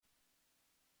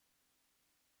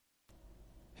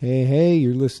Hey,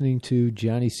 you're listening to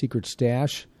Johnny's Secret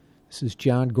Stash. This is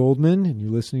John Goldman, and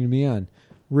you're listening to me on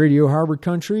Radio Harbor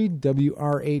Country,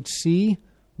 WRHC,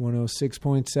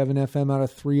 106.7 FM out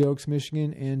of Three Oaks,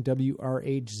 Michigan, and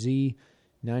WRHZ,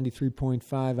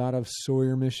 93.5 out of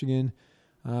Sawyer, Michigan.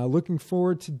 Looking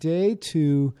forward today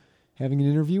to having an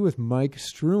interview with Mike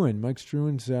Struan. Mike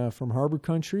Struan's from Harbor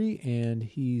Country, and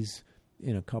he's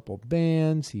in a couple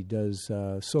bands. He does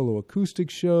solo acoustic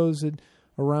shows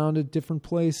around at different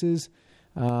places.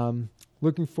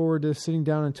 Looking forward to sitting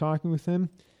down and talking with him.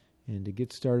 And to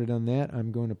get started on that,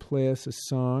 I'm going to play us a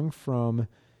song from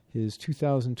his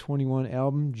 2021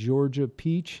 album, Georgia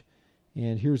Peach.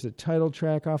 And here's the title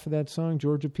track off of that song,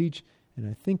 Georgia Peach. And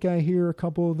I think I hear a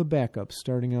couple of the backups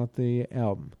starting out the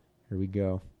album. Here we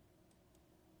go.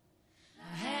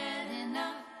 I had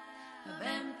enough of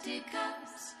empty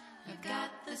cups. I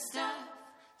got the stuff,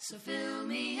 so fill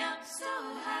me up so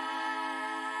high,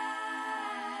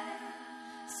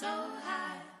 so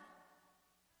high.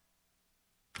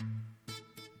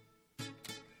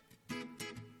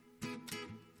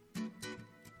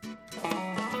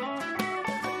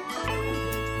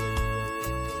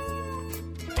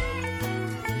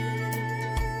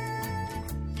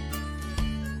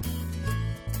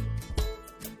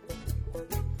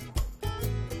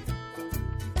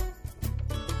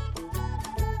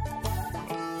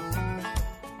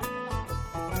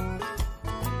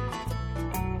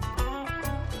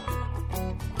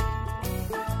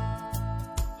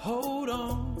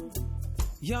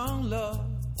 Young love,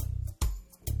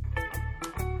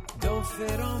 don't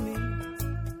fit on me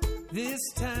this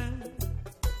time,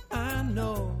 I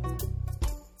know.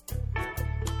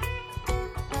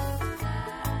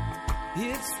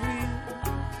 It's real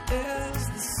as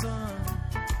the sun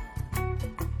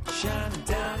shining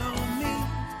down on me.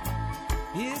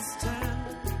 It's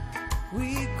time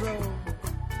we grow.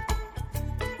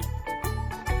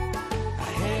 I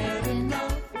had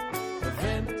enough of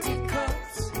empty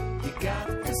cups. You got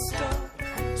the stuff,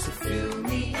 so fill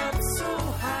me up so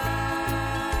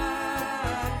high,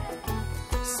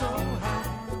 so high.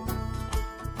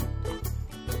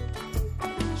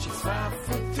 She's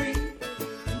 5'3",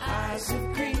 and eyes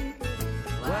of green,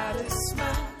 widest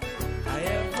smile I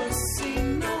ever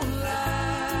seen.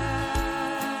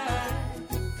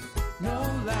 No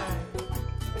lie,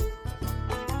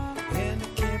 and I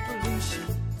can't believe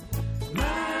she's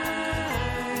mine,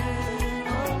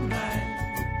 oh mine.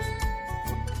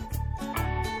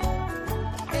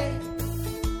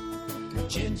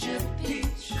 Ginger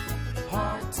peach,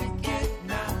 hard to get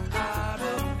now, out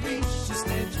of reach. Just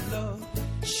let your love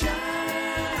shine,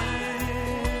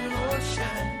 oh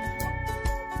shine.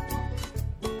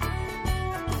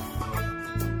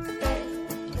 Hey,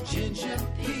 ginger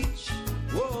peach,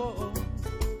 whoa,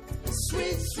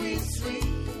 sweet, sweet, sweet.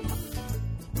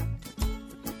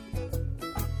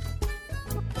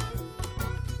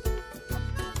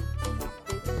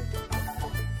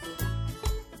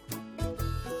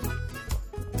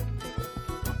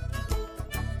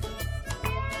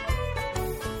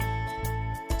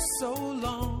 So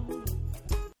long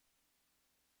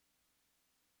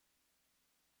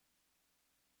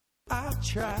I've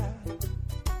tried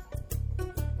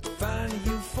to find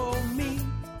you for me.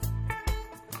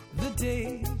 The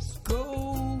days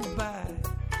go by,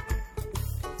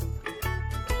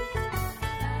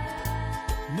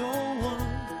 no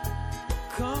one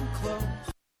come close.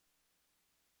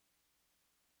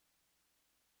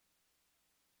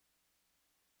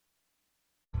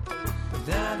 But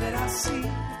now that I see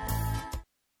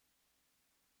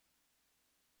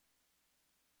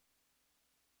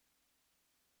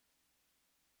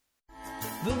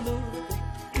the look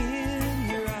in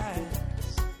your eyes,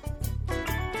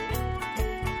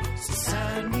 so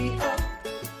sign me up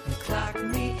and clock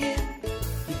me in.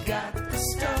 You got the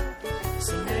stuff,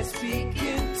 so let's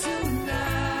begin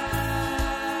tonight,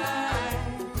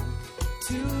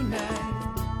 tonight.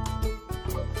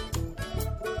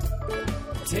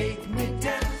 Take me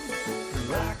down,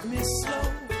 rock me slow,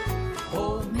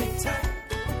 hold me tight,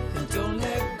 and don't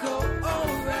let go.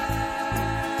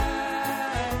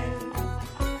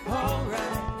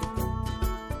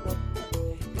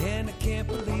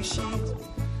 She's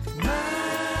mine,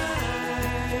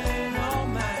 all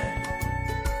mine.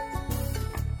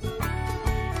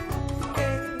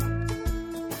 Hey,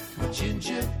 my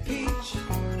ginger peach,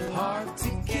 hard to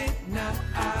get, not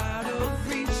out of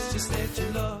reach. Just let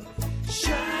your love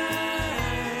shine,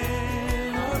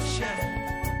 oh shine.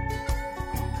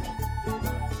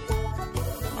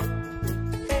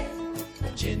 Hey, my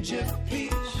ginger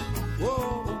peach,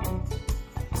 whoa,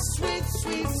 sweet,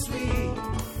 sweet, sweet.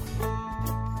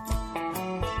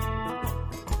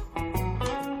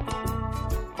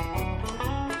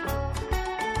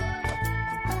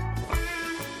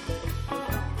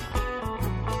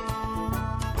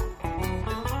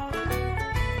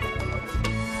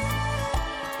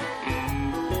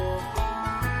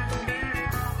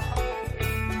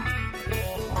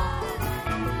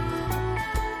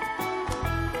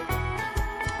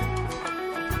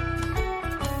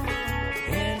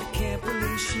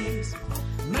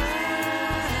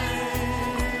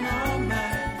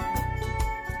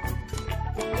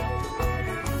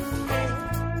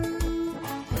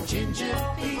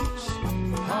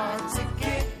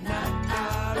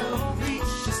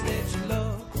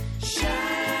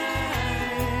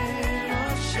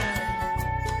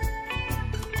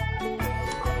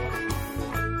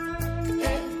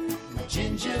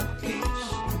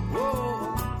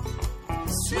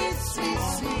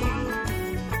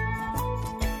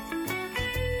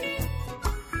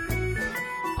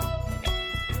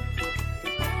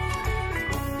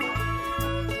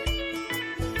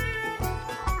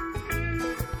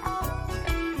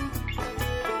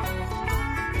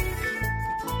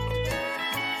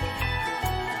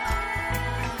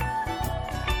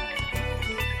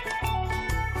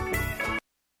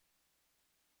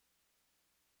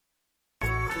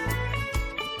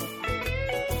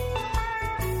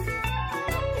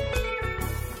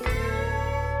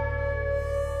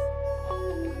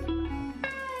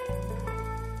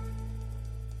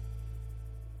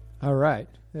 All right.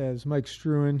 As Mike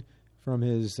Struan from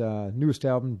his newest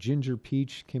album, Ginger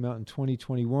Peach, came out in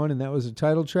 2021, and that was a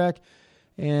title track.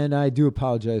 And I do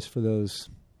apologize for those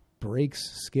breaks,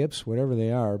 skips, whatever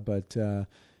they are, but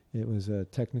it was a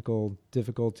technical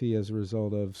difficulty as a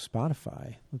result of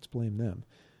Spotify. Let's blame them.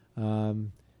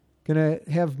 Going to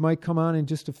have Mike come on in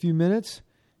just a few minutes,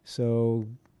 so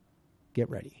get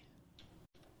ready.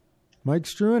 Mike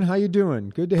Struan, how you doing?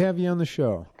 Good to have you on the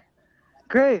show.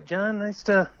 Great, John. Nice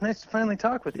to finally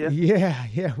talk with you.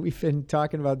 Yeah. We've been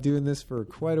talking about doing this for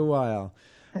quite a while.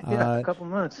 A couple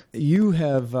months. You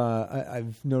have,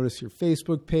 I've noticed your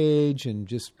Facebook page and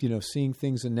just, seeing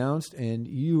things announced, and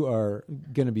you are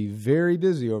going to be very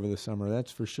busy over the summer,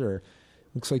 that's for sure.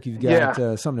 Looks like you've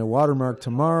got something at Watermark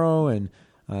tomorrow, and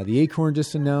the Acorn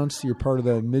just announced you're part of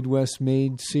the Midwest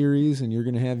Made series, and you're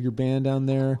going to have your band on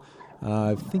there,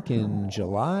 I think in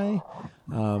July.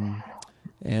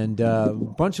 And a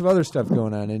bunch of other stuff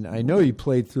going on. And I know you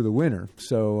played through the winter,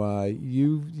 so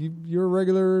you're a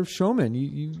regular showman.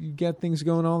 You get things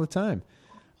going all the time.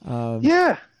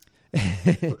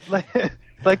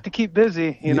 Like to keep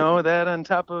busy, that on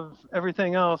top of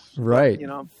everything else. Right.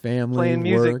 Family, playing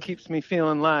music work. keeps me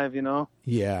feeling live,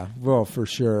 Yeah, well, for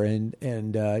sure. And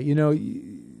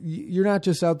you're not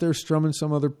just out there strumming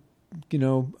some other,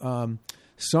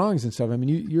 songs and stuff. I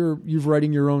mean, you're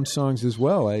writing your own songs as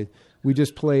well. We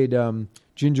just played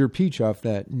Ginger Peach off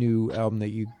that new album that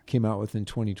you came out with in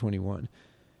 2021.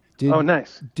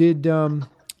 Nice. When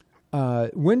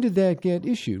did that get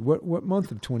issued? What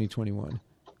month of 2021?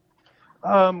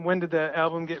 When did the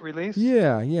album get released?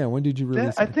 Yeah. When did you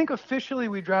release it? I think officially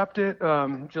we dropped it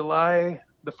the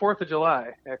 4th of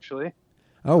July, actually.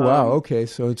 Oh, wow. Okay.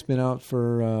 So it's been out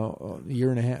for a year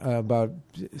and a half, about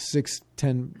 6,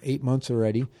 10, 8 months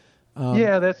already.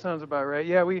 Yeah, that sounds about right.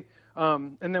 Yeah,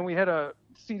 and then we had a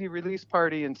CD release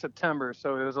party in September,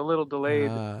 so it was a little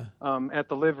delayed at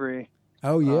the Livery.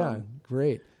 Oh, yeah.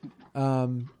 Great. I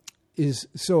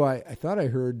thought I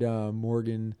heard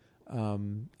Morgan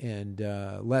and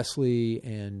Leslie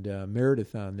and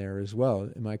Meredith on there as well.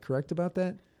 Am I correct about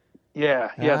that? Yeah.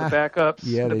 The backups.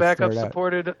 Yeah, the backups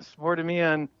supported me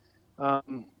on, I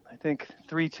think,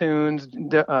 3 tunes,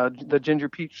 the Ginger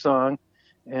Peach song,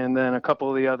 and then a couple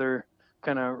of the other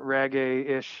kind of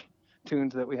reggae-ish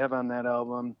tunes that we have on that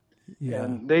album. Yeah.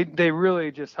 And they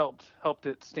really just helped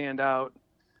it stand out.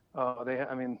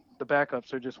 The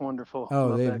backups are just wonderful.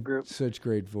 Oh, they that have group. Such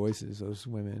great voices, those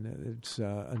women. It's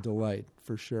a delight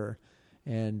for sure.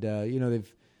 And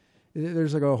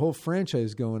there's like a whole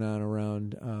franchise going on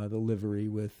around the Livery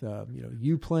with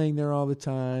you playing there all the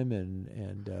time,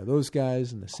 and those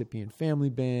guys and the Sippian Family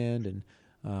Band, and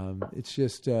it's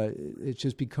just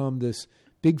become this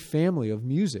big family of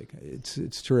music.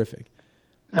 It's terrific.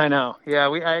 I know. Yeah,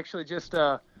 I actually just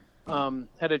had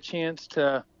a chance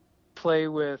to play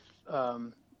with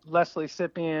Leslie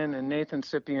Sippian and Nathan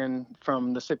Sippian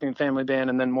from the Sippian Family Band,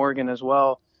 and then Morgan as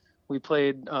well. We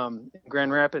played in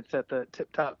Grand Rapids at the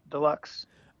Tip Top Deluxe.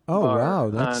 Oh, wow!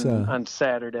 That's on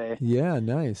Saturday. Yeah,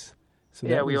 nice.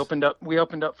 So we opened up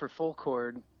for Full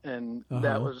Chord, and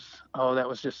that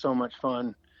was just so much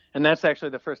fun. And that's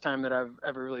actually the first time that I've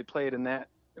ever really played in that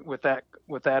with that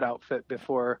outfit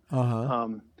before.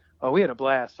 We had a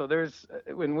blast. So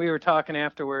when we were talking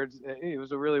afterwards, it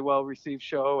was a really well received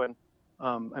show, and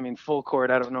Full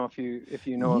Chord. I don't know if you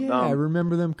know of them. Yeah, I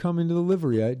remember them coming to the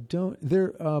Livery. I don't.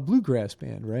 They're a bluegrass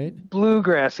band, right?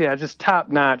 Bluegrass, yeah, just top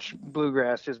notch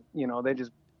bluegrass. Just they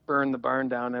just burn the barn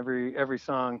down every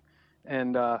song,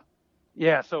 and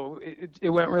so it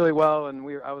went really well. And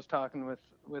I was talking with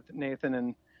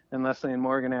Nathan and Leslie and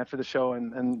Morgan after the show,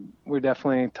 and we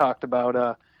definitely talked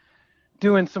about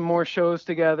doing some more shows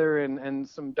together and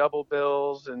some double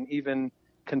bills, and even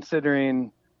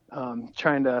considering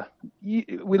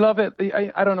we love it.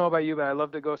 I don't know about you, but I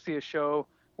love to go see a show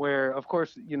where, of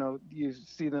course, you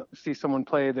see someone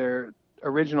play their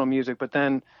original music, but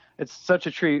then it's such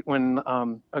a treat when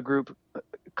a group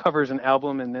covers an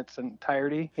album in its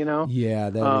entirety, Yeah,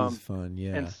 that is fun,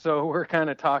 yeah. And so we're kind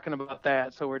of talking about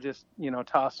that. So we're just,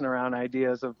 tossing around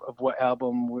ideas of what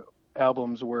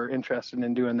albums we're interested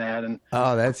in doing that. And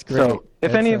that's great. So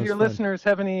if any of your listeners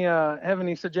have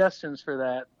any suggestions for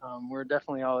that, we're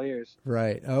definitely all ears.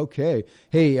 Right. Okay.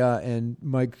 Hey, and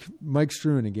Mike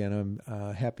Struan again. I'm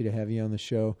happy to have you on the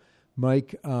show.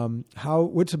 Mike,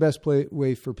 what's the best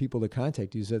way for people to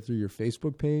contact you? Is that through your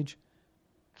Facebook page?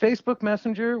 Facebook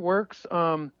Messenger works.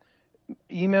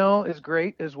 Email is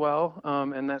great as well.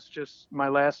 And that's just my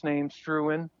last name,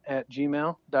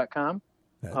 Struan@gmail.com.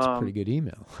 That's a pretty good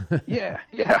email. Yeah.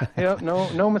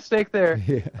 No mistake there.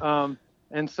 Yeah.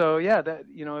 And so, yeah, that,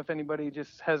 if anybody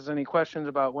just has any questions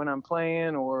about when I'm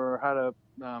playing or how to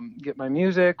get my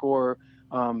music or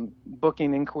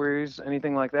booking inquiries,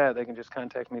 anything like that, they can just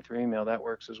contact me through email. That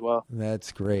works as well.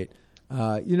 That's great.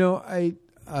 We're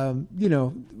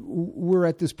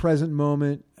at this present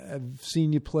moment. I've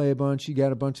seen you play a bunch. You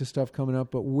got a bunch of stuff coming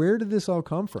up, but where did this all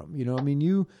come from?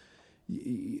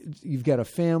 You've got a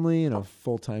family and a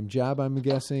full-time job, I'm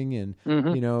guessing, and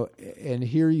and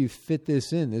here you fit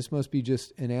this in. This must be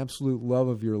just an absolute love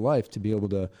of your life to be able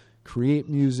to create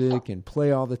music and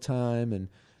play all the time. And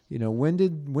when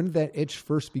did that itch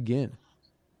first begin?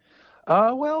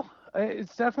 Well,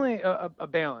 it's definitely a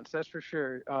balance, that's for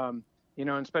sure. And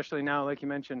especially now, like you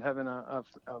mentioned, having a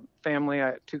family. I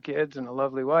have 2 kids and a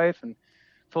lovely wife and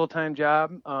full-time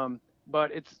job.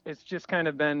 But it's just kind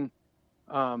of been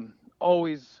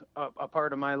always a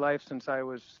part of my life since I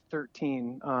was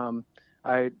 13.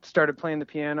 I started playing the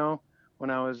piano when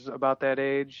I was about that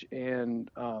age, and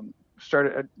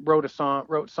wrote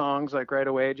songs like right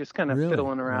away, just kind of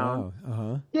fiddling around. Wow.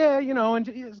 Uh-huh. Yeah, and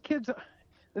as kids,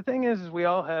 the thing is we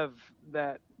all have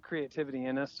that creativity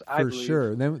in us. I believe.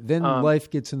 Sure. Then life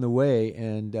gets in the way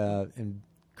and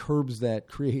curbs that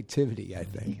creativity, I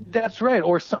think. That's right.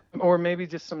 Or maybe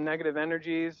just some negative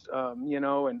energies,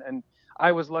 and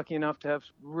I was lucky enough to have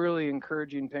really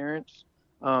encouraging parents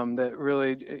that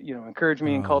really, encouraged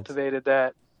me and cultivated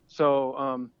that.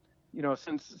 So,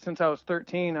 since I was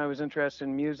 13, I was interested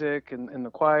in music and in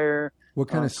the choir. What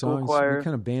kind of songs, choir. What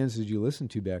kind of bands did you listen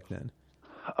to back then?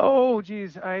 Oh,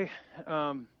 geez. I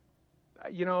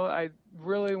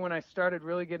really, when I started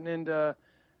really getting into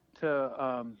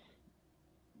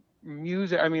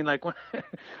music, I mean, like when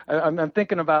I'm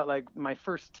thinking about like my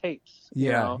first tapes.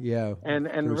 Yeah. And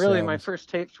really albums. My first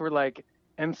tapes were like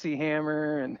MC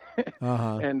Hammer and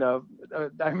I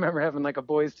remember having like a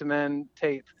Boyz II Men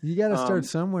tape. You got to start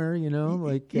somewhere,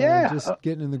 just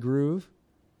getting in the groove.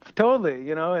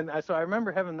 Totally, and so I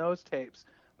remember having those tapes.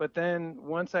 But then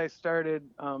once I started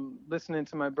listening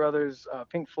to my brother's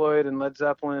Pink Floyd and Led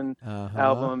Zeppelin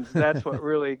albums, that's what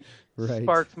really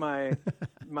sparked my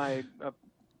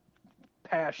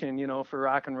passion, for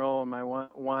rock and roll and my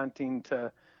wanting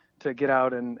to get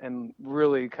out and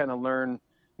really kind of learn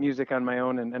music on my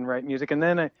own and write music. And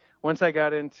then once I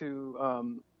got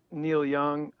into Neil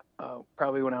Young,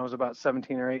 probably when I was about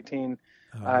 17 or 18,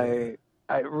 I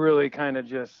really kind of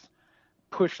just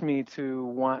pushed me to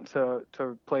want to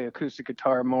play acoustic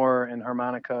guitar more and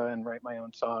harmonica and write my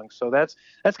own songs. So that's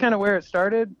kind of where it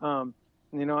started. I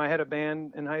had a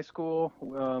band in high school.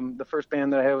 The first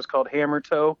band that I had was called Hammer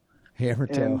Toe. Hammer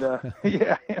Toe.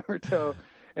 And Hammer Toe.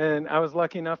 And I was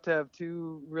lucky enough to have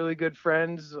 2 really good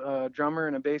friends, a drummer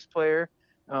and a bass player.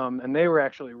 And they were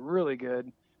actually really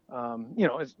good.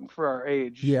 For our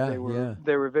age, they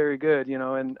were very good,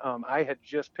 and I had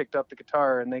just picked up the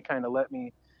guitar and they kind of let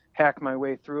me hack my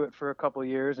way through it for a couple of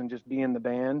years and just be in the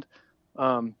band.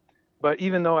 But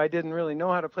even though I didn't really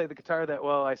know how to play the guitar that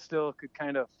well, I still could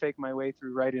kind of fake my way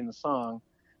through writing the song.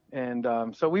 And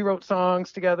so we wrote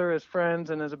songs together as friends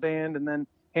and as a band. And then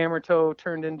Hammer Toe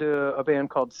turned into a band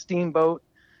called Steamboat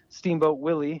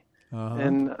Willie.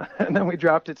 And then we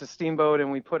dropped it to Steamboat,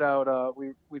 and we put out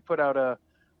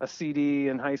a CD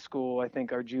in high school, I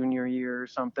think our junior year or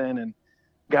something, and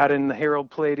got in the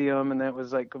Herald Palladium, and that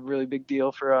was like a really big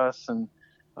deal for us. And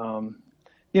and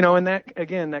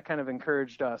that kind of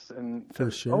encouraged us, and for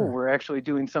sure, we're actually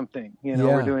doing something,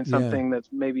 we're doing something that's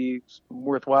maybe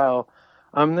worthwhile.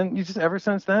 Then ever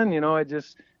since then, I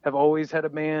just have always had a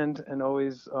band and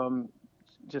always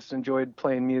just enjoyed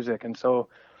playing music. And so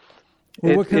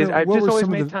I just always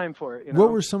made time for it.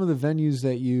 What were some of the venues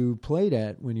that you played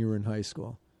at when you were in high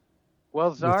school?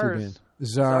 Well, Czars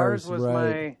was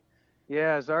right.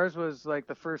 Czars was like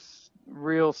the first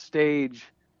real stage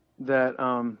that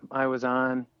I was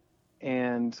on.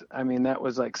 And I mean, that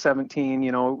was like 17,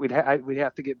 we'd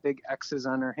have to get big X's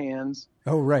on our hands.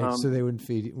 Oh, right. So they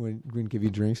wouldn't give you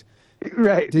drinks.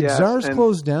 Right. Did Czars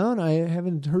close down? I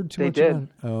haven't heard too much about it.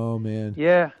 Oh, man.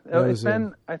 Yeah. It's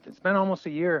been almost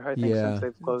a year, I think, since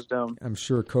they've closed down. I'm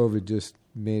sure COVID just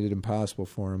made it impossible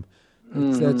for them.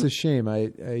 That's a shame.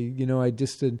 I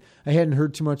hadn't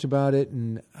heard too much about it,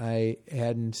 and I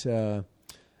hadn't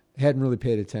really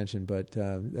paid attention, but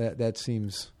that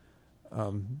seems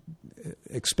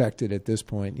expected at this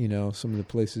point. Some of the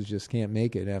places just can't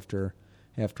make it after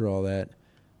all that.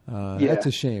 That's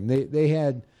a shame. They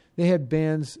had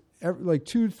bands, like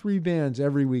 2-3 bands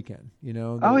every weekend. They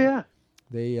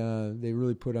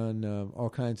really put on all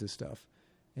kinds of stuff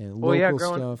and local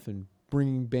stuff and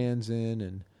bringing bands in,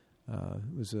 and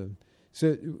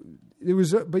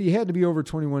but you had to be over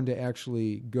 21 to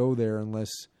actually go there unless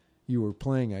you were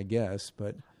playing, I guess.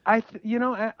 But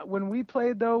when we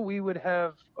played though, we would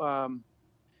have.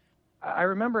 I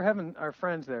remember having our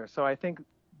friends there, so I think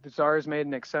the Czars made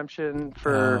an exception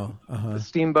for the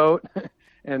Steamboat,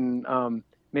 and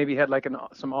maybe had like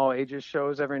some all ages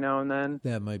shows every now and then.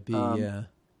 That might be, yeah.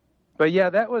 But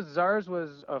yeah, Czars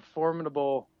was a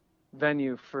formidable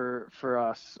venue for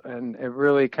us, and it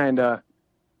really kind of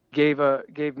gave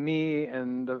me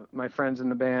and my friends in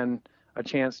the band a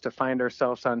chance to find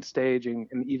ourselves on stage and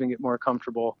even get more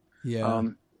comfortable. Yeah.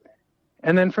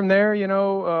 And then from there,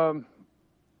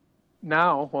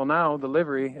 now the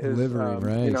Livery is,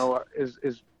 right.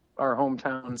 is our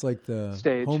hometown. It's like the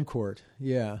stage. Home court.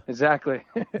 Yeah. Exactly.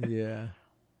 Yeah.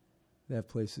 That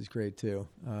place is great too.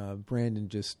 Brandon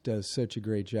just does such a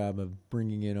great job of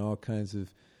bringing in all kinds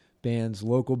of bands,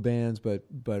 local bands, but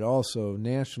also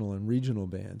national and regional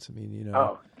bands. I mean,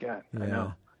 Oh God, yeah. I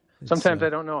know. Sometimes I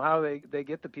don't know how they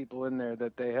get the people in there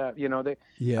that they have.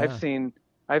 Yeah.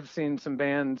 I've seen some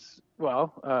bands.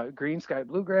 Well, Green Sky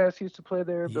Bluegrass used to play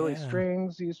there. Yeah. Billy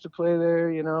Strings used to play there.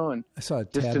 And I saw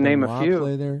just to name a few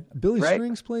play there. Billy right?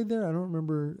 Strings played there. I don't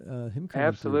remember him coming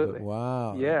Absolutely. through, but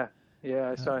wow.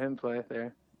 Yeah, I saw him play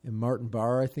there. And Martin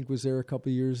Barr, I think, was there a couple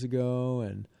of years ago,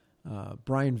 and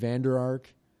Brian Vander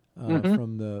Ark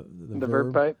from the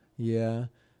Verb Pipe. Yeah.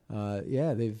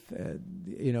 They've,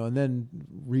 and then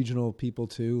regional people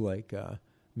too, like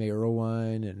Mayor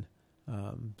Irwine and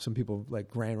some people like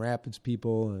Grand Rapids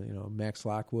people, Max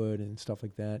Lockwood and stuff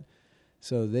like that.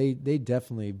 So they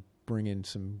definitely bring in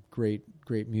some great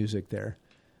music there.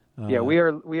 We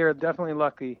are definitely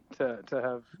lucky to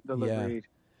have the Livery.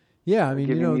 Yeah, I mean,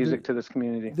 giving music to this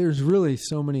community. There's really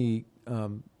so many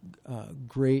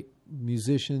great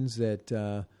musicians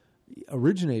that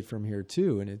originate from here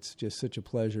too, and it's just such a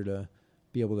pleasure to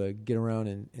be able to get around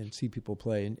and see people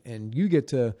play, and you get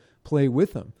to play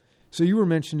with them. So you were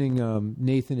mentioning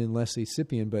Nathan and Leslie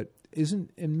Sipien, but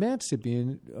Matt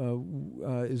Sipien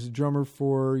is a drummer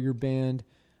for your band,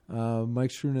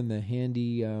 Mike Strun and the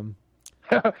Handy.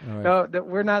 No,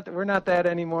 we're not that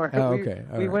anymore. Oh, okay.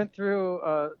 We went through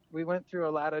a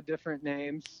lot of different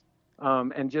names,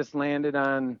 and just landed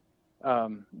on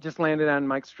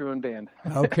Mike Strun Band.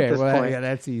 Okay, yeah,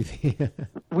 that's easy.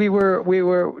 we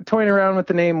were toying around with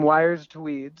the name Wires to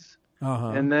Weeds,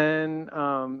 and then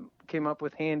came up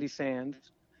with Handy Sands,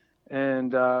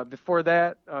 and before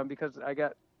that, because I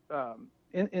got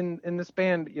in this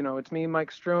band, it's me,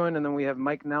 Mike Strun, and then we have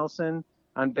Mike Nelson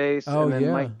on bass, and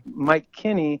then Mike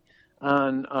Kinney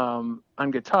on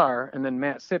guitar, and then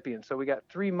Matt Sipien. So we got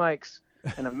 3 Mikes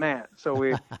and a Matt. So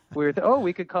we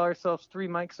we could call ourselves 3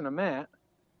 Mikes and a Matt,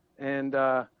 and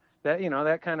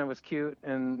that kind of was cute.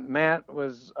 And Matt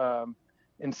was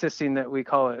insisting that we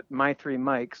call it My 3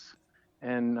 Mikes,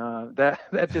 and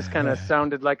that just kind of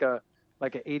sounded like a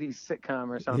 80s sitcom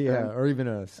or something. Yeah, or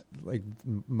even like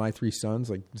My 3 Sons,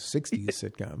 like 60s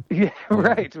sitcom. Yeah,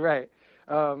 right.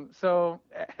 So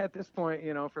at this point,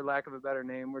 for lack of a better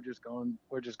name, we're just going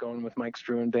with Mike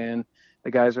Strun Band.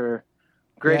 The guys are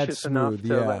gracious enough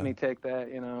to let me take that,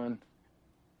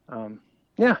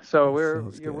 so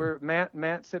we're Matt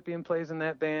Sipien plays in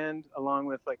that band along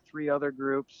with like 3 other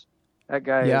groups. That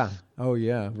guy is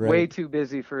way too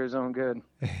busy for his own good.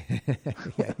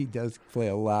 Yeah, he does play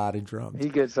a lot of drums. He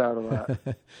gets out a lot.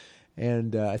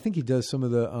 And I think he does some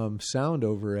of the sound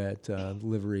over at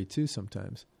Livery too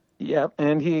sometimes. Yep,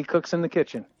 and he cooks in the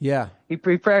kitchen. Yeah. He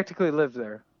practically lives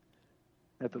there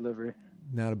at the Livery.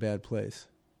 Not a bad place.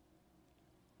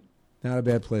 Not a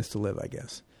bad place to live, I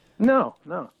guess. No.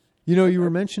 You were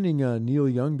mentioning Neil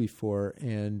Young before,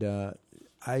 and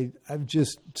I'm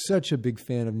just such a big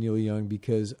fan of Neil Young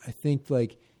because I think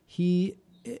like he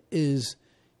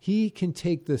can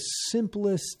take the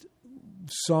simplest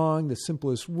song, the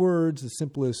simplest words, the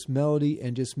simplest melody,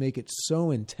 and just make it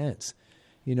so intense.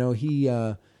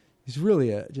 He's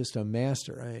really just a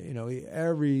master.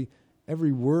 Every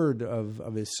word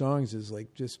of his songs is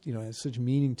like just has such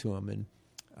meaning to him, and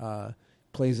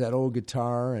plays that old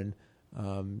guitar, and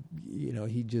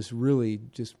he just really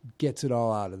just gets it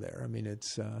all out of there. I mean,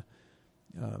 it's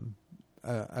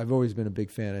I've always been a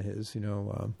big fan of his.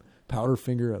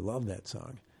 Powderfinger, I love that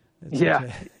song. It's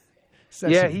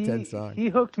such an intense song. He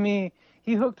hooked me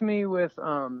with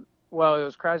it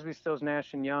was Crosby, Stills,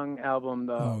 Nash and Young album,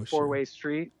 the Four-Way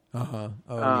Street.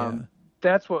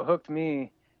 That's what hooked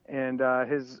me, and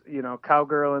his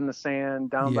Cowgirl in the Sand,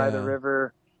 Down by the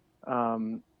River.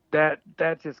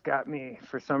 That just got me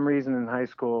for some reason in high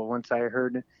school. Once I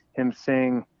heard him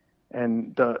sing,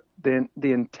 and the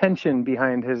intention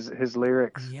behind his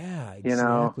lyrics. Yeah, you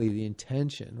know, exactly. The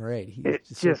intention, right? It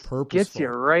He's just so purposeful. gets you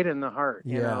right in the heart,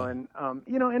 you Yeah. know, and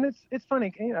and it's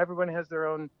funny. You know, everyone has their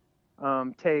own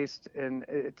taste, and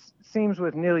it seems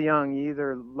with Neil Young, you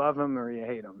either love him or you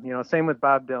hate him. You know, same with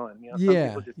Bob Dylan. You know, some Yeah,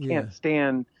 people just yeah. can't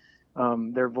stand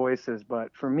their voices,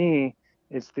 but for me,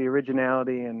 it's the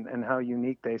originality and how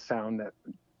unique they sound that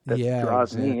Yeah,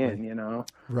 draws me exactly. in. You know,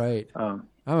 Right.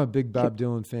 I'm a big Bob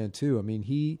Dylan fan too. I mean,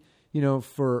 he, you know,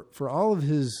 for all of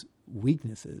his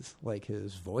weaknesses, like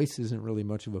his voice isn't really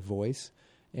much of a voice,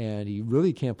 and he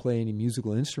really can't play any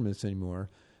musical instruments anymore,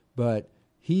 but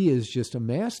he is just a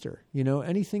master. You know,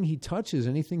 anything he touches,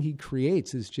 anything he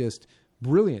creates is just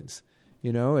brilliance.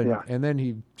 You know, and Yeah. and then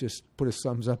he just put his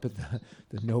thumbs up at the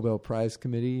Nobel Prize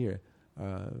Committee, or,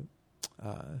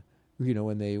 you know,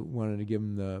 when they wanted to give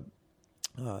him the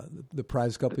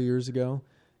prize a couple of years ago,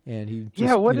 and he just,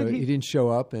 Yeah, what you know, did he- he didn't show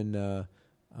up, and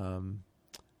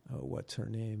what's her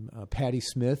name? Patti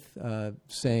Smith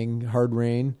sang "Hard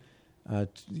Rain,"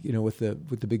 you know, with the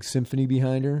big symphony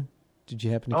behind her. Did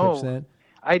you happen to catch that?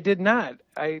 I did not.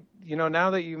 Now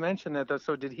that you mentioned that, though,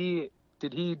 so did he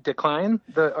decline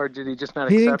or did he just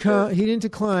not accept it? He didn't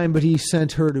decline, but he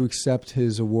sent her to accept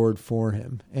his award for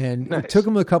him, and Nice. it took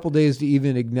him a couple days to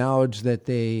even acknowledge that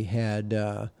they had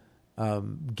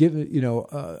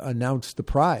announced the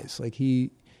prize. Like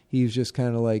he was just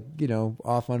kind of like, you know,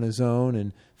 off on his own,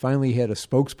 and finally he had a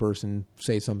spokesperson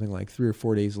say something like 3 or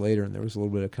 4 days later, and there was a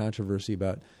little bit of controversy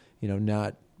about, you know,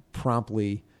 not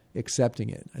promptly accepting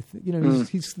it. I think, you know,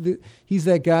 he's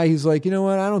that guy. He's like, you know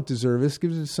what, I don't deserve this.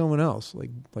 Give it to someone else. Like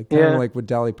kind of like what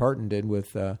Dolly Parton did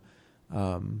with, I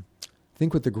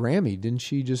think with the Grammy. Didn't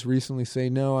she just recently say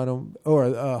no? I don't.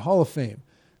 Or Hall of Fame,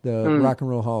 the Rock and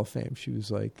Roll Hall of Fame. She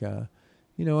was like,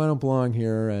 you know, I don't belong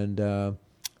here, and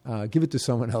give it to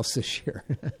someone else this year.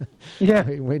 Yeah.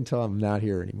 Wait until I'm not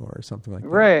here anymore, or something like that.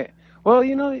 Right. Well,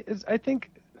 you know, I think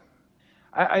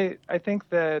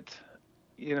that,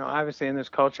 you know, obviously in this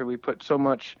culture we put so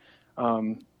much,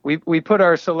 we put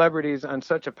our celebrities on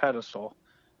such a pedestal,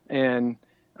 and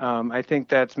I think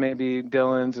that's maybe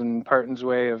Dylan's and Parton's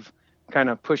way of kind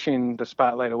of pushing the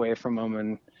spotlight away from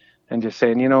them and just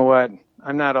saying, you know what,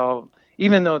 I'm not all,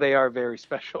 even though they are very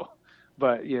special,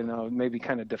 but, you know, maybe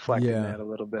kind of deflecting that a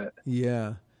little bit.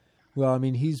 Yeah. Well, I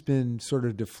mean, he's been sort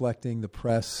of deflecting the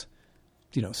press,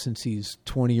 you know, since he's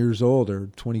 20 years old or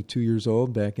 22 years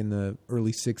old, back in the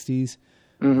early 60s,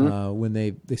 when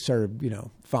they started, you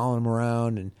know, following him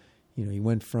around. And, you know, he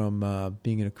went from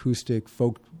being an acoustic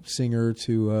folk singer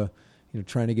to, you know,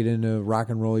 trying to get into rock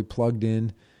and roll. He plugged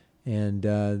in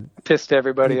and pissed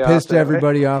everybody off. Pissed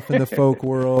everybody off in the folk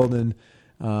world. And,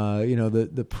 you know,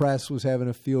 the press was having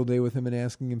a field day with him and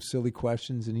asking him silly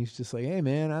questions, and he's just like, "Hey,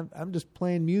 man, I'm just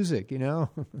playing music, you know.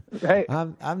 Right.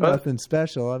 I'm nothing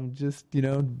special. I'm just, you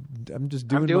know, I'm just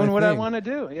doing. I'm doing my what thing. I want to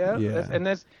do. Yeah. Yeah. And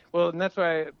that's what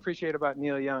I appreciate about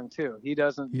Neil Young too. He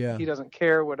doesn't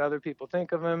care what other people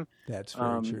think of him. That's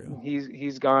very true.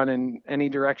 He's gone in any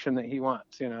direction that he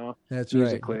wants. You know. That's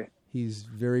musically. right. He's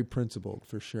very principled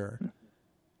for sure.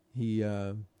 He.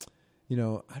 You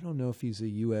know, I don't know if he's a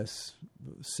U.S.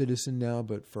 citizen now,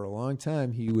 but for a long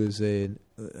time he was you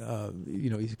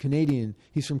know, he's a Canadian.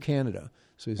 He's from Canada,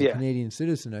 so he's a Canadian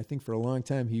citizen. I think for a long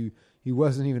time he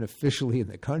wasn't even officially in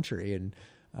the country, and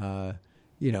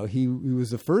you know, he was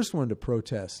the first one to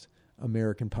protest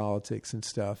American politics and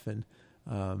stuff, and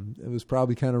it was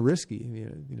probably kind of risky.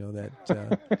 You know that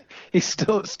he's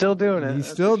still doing it. He's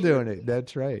still doing it.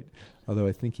 That's right. Although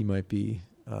I think he might be.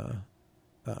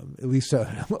 At least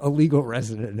a legal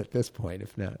resident at this point,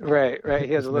 if not right.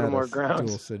 He has a little more grounds.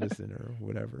 Dual citizen or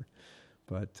whatever.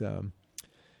 But and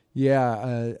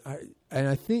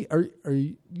I think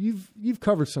you've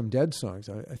covered some Dead songs.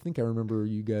 I think I remember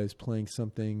you guys playing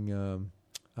something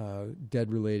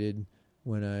Dead related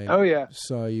when I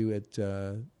saw you at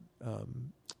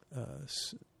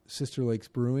Sister Lakes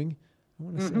Brewing. I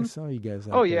want to say I saw you guys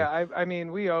out there. Yeah, I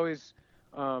mean we always.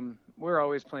 We're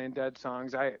always playing Dead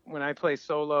songs. When I play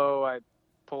solo, I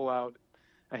pull out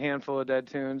a handful of Dead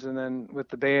tunes, and then with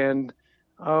the band,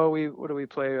 what do we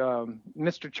play?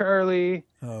 Mr. Charlie.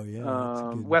 Oh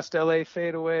yeah. West LA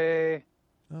Fade Away.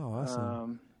 Oh,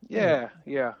 awesome. Yeah.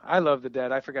 I love the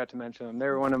Dead. I forgot to mention them. They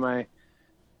were one of my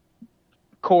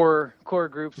core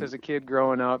groups as a kid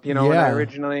growing up. You know, when I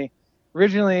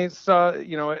originally saw,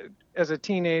 you know, as a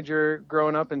teenager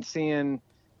growing up and seeing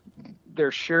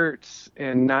their shirts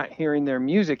and not hearing their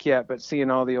music yet, but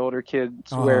seeing all the older kids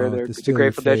wear the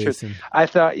Grateful Dead shirts. I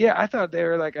thought they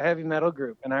were like a heavy metal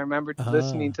group. And I remember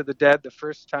listening to the Dead the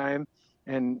first time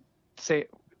and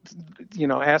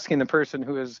asking the person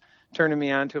who was turning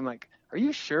me on to him. Like, are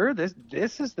you sure this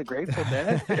is the Grateful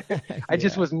Dead? I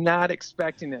just was not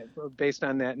expecting it based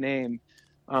on that name.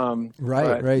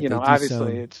 Right. You know,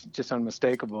 obviously it's just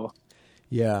unmistakable.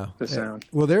 Yeah. The sound.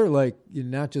 Well, they're like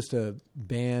not just a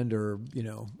band or, you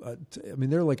know, I mean,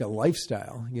 they're like a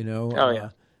lifestyle, you know. Oh, yeah.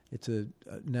 It's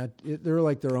they're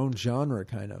like their own genre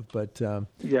kind of, but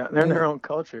yeah, they're in their own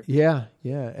culture. Yeah,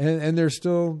 and they're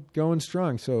still going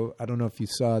strong. So I don't know if you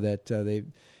saw that they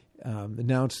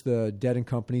announced the Dead and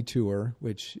Company tour,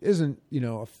 which isn't, you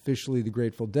know, officially the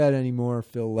Grateful Dead anymore.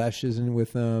 Phil Lesh isn't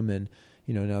with them, and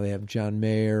you know, now they have John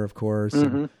Mayer, of course,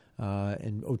 and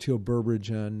Oteil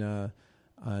Burbridge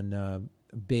on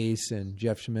bass, and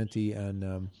Jeff Chimenti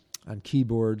on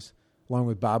keyboards, along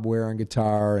with Bob Ware on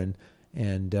guitar and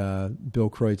Bill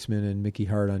Kreutzmann and Mickey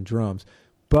Hart on drums.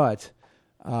 But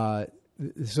so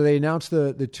they announced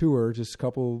the tour just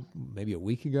maybe a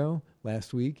week ago,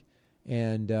 last week,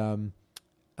 and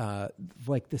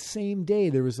like the same day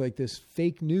there was like this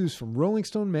fake news from Rolling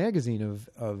Stone magazine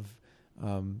of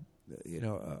you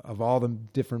know, of all the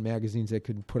different magazines that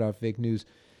could put out fake news,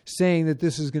 saying that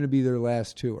this is going to be their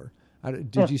last tour.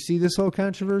 Did you see this whole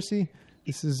controversy?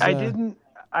 I didn't.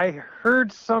 I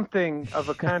heard something of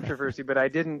a controversy, but I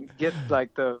didn't get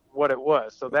like what it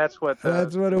was. So that's what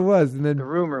it was. And then the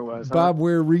rumor was. Bob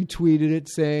Ware retweeted it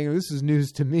saying, "This is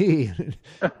news to me."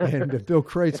 And Bill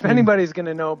Kreutzmann. If anybody's going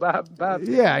to know, Bob.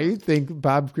 Yeah, you'd think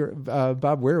Bob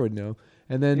Ware would know.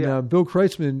 And then Bill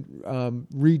Kreutzmann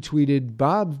retweeted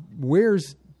Bob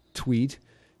Ware's tweet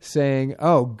saying,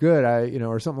 "Oh, good,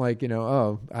 or something like,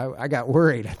 I got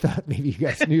worried. I thought maybe you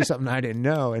guys knew something I didn't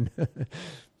know." And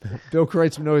Bill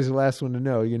Kreutzmann always the last one to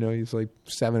know. You know, he's like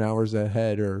 7 hours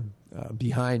ahead or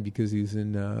behind because he's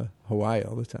in Hawaii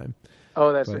all the time.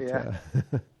 Oh, that's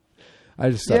I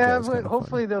just thought that was but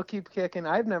hopefully funny. They'll keep kicking.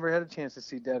 I've never had a chance to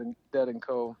see Dead and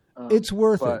Co. It's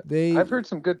worth it. I've heard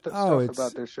some good stuff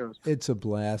about their shows. It's a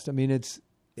blast. I mean,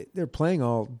 they're playing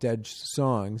all Dead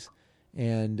songs,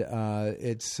 and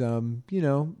it's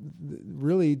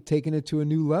really taking it to a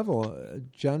new level.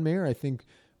 John Mayer, I think,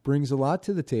 brings a lot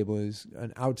to the table. He's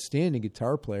an outstanding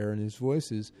guitar player, and his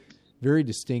voice is very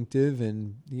distinctive.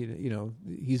 And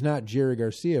he's not Jerry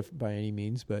Garcia by any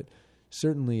means, but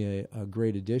certainly a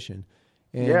great addition.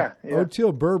 And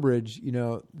Oteil Burbridge,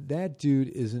 that dude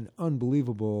is an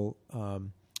unbelievable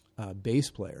bass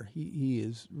player. He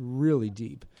is really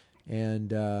deep,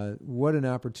 and what an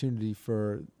opportunity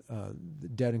for the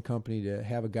Dead and Company to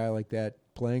have a guy like that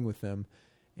playing with them.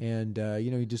 And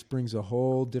he just brings a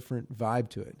whole different vibe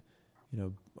to it.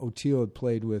 Oteil had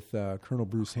played with Colonel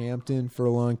Bruce Hampton for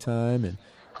a long time, and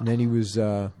then he was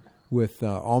with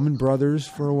Allman Brothers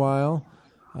for a while.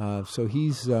 So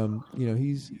he's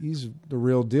he's the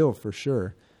real deal for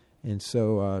sure. And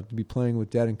so to be playing with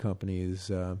Dead and Company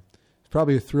is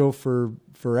probably a thrill for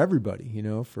everybody.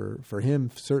 For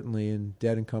him certainly, and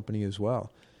Dead and Company as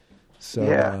well.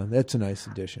 So that's a nice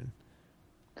addition.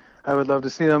 I would love to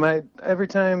see them. Every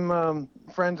time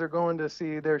friends are going to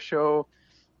see their show,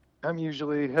 I'm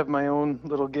usually have my own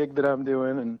little gig that I'm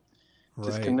doing, and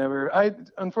just can never.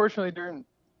 Unfortunately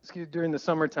during the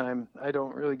summertime, I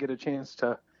don't really get a chance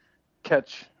to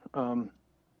catch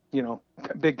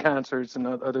big concerts and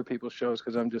other people's shows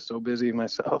because I'm just so busy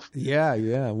myself.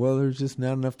 Yeah. Well, there's just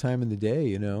not enough time in the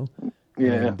day,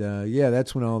 Yeah. And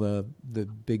that's when all the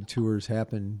big tours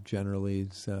happen. Generally,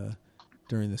 it's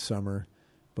during the summer.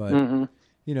 But,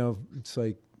 it's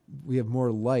like we have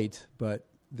more light, but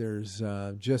there's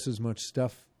just as much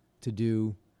stuff to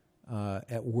do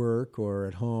at work or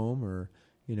at home, or,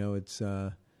 it's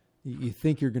you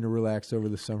think you're going to relax over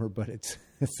the summer, but it's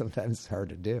sometimes hard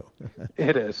to do.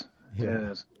 It is. Yeah. It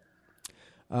is.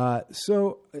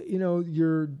 So,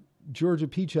 your Georgia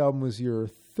Peach album was your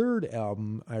third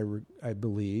album, I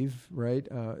believe, right?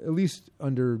 At least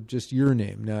under just your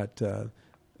name, not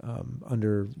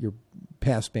under your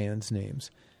past band's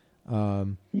names.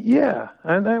 And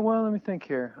let me think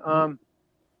here. Well,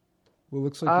 it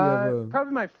looks like you have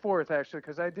probably my fourth actually,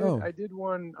 because I did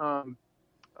one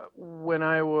when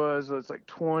I was like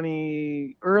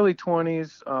 20, early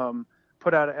 20s.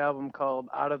 Put out an album called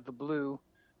Out of the Blue,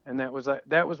 and that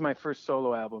was my first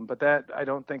solo album. But that I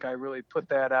don't think I really put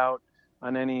that out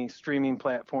on any streaming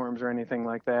platforms or anything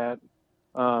like that.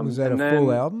 Was that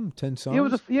full album? 10 songs? It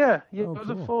was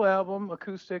a full album,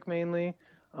 acoustic mainly.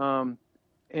 And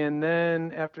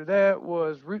then after that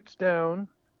was Roots Down.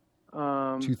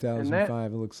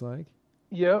 2005, it looks like.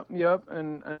 Yep.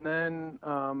 And then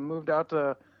moved out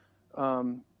to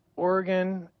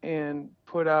Oregon and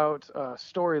put out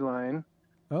Storyline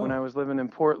when I was living in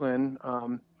Portland.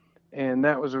 And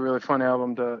that was a really fun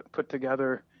album to put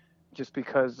together. just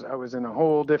because I was in a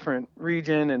whole different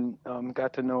region and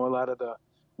got to know a lot of the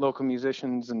local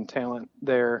musicians and talent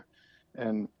there.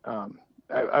 And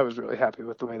I was really happy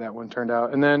with the way that one turned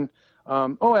out. And then,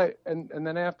 and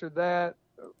then after that,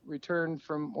 returned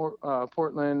from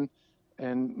Portland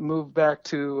and moved back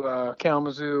to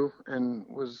Kalamazoo and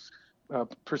was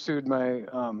pursued my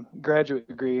graduate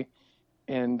degree.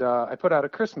 And I put out a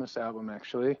Christmas album,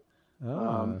 actually.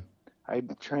 Oh.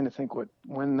 I'm trying to think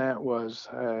when that was.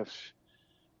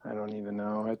 I don't even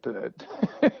know. At the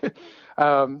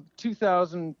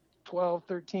 2012,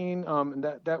 13, and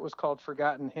that was called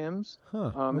Forgotten Hymns.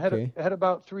 Huh, okay. Had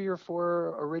about 3 or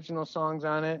 4 original songs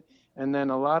on it, and then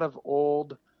a lot of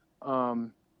old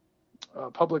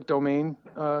public domain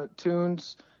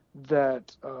tunes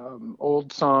that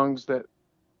old songs that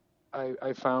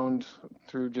I found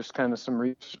through just kind of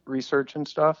some research and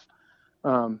stuff.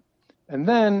 And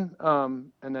then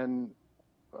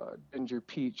Ginger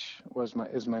Peach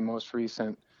is my most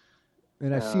recent.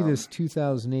 And I see this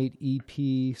 2008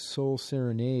 EP Soul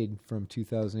Serenade from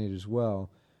 2008 as well.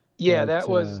 Yeah, that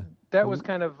was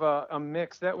kind of a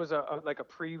mix. That was like a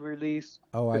pre-release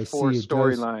before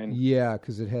Storyline. Yeah,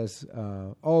 because it has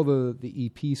all the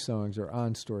EP songs are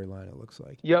on Storyline. It looks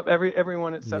like. Yep,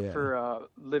 everyone except for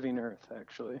Living Earth,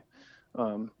 actually.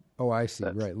 I see.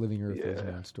 Right, Living Earth is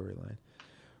on Storyline.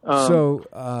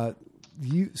 So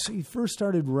you first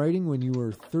started writing when you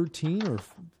were 13 or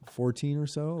 14 or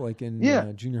so, like in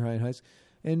junior high and high school.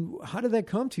 And how did that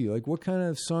come to you? Like, what kind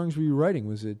of songs were you writing?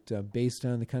 Was it based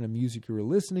on the kind of music you were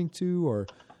listening to, or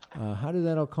how did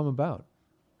that all come about?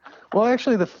 Well,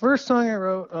 actually, the first song I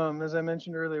wrote, as I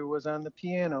mentioned earlier, was on the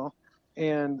piano,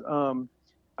 and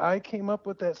I came up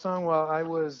with that song while I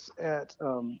was at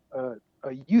a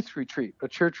youth retreat, a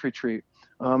church retreat.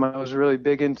 I was really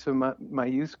big into my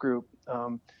youth group,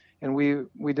 and we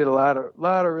did a lot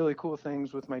of really cool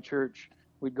things with my church.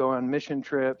 We'd go on mission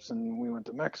trips, and we went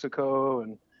to Mexico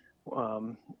and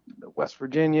West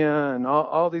Virginia and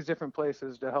all these different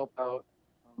places to help out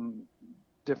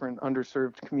different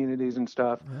underserved communities and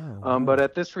stuff. Oh, wow. But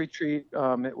at this retreat,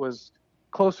 it was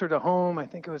closer to home. I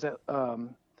think it was at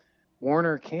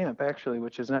Warner Camp, actually,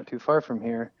 which is not too far from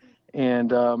here.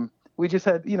 And we just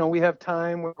had, we have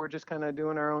time where we're just kind of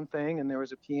doing our own thing. And there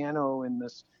was a piano in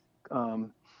this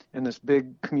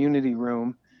big community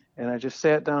room. And I just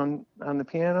sat down on the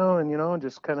piano and,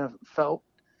 just kind of felt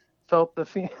the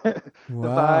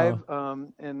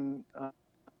vibe. And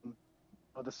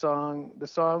the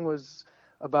song was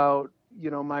about,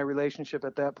 my relationship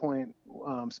at that point,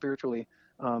 spiritually.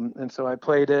 And so I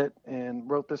played it and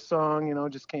wrote this song,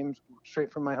 just came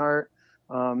straight from my heart.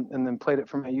 And then played it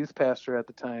for my youth pastor at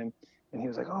the time. And he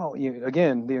was like, oh,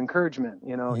 again, the encouragement,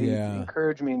 he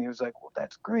encouraged me and he was like, well,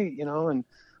 that's great, and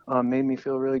made me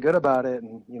feel really good about it.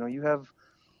 And, you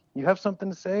have something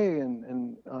to say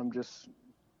and just,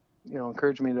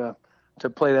 encouraged me to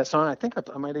play that song. I think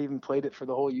I might have even played it for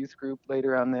the whole youth group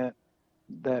later on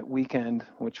that weekend,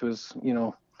 which was,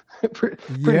 pretty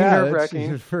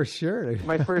nerve-wracking. For sure.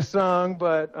 My first song,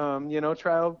 but,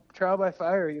 trial by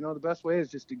fire, the best way is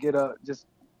just to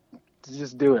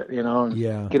just do it,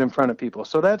 and get in front of people.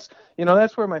 So that's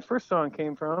where my first song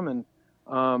came from. And,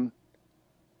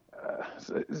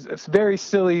 it's very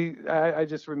silly. I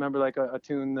just remember like a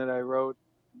tune that I wrote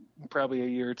probably a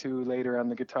year or two later on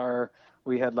the guitar.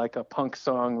 We had like a punk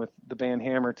song with the band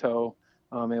Hammer Toe.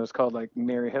 It was called like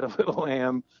Mary Had a Little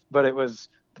Lamb, but it was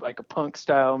like a punk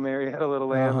style Mary Had a Little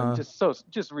Lamb, and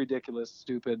just ridiculous,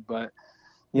 stupid. But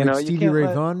Stevie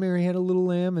Ray Vaughan, Mary Had a Little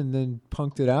Lamb, and then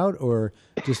punked it out, or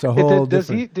just a whole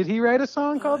different... Did he write a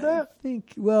song called that? I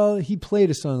think, he played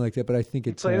a song like that, but I think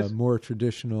it's a more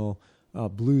traditional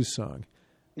blues song.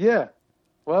 Yeah.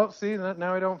 Well, see,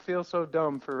 now I don't feel so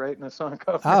dumb for writing a song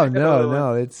called... Oh,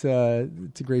 no, it's a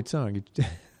great song.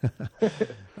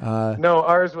 No,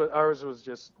 ours was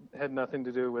just had nothing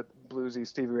to do with bluesy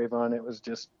Stevie Ray Vaughan. It was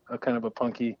just a kind of a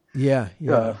punky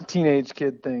teenage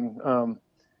kid thing.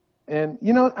 And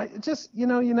it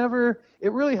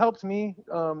really helped me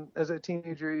as a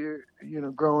teenager.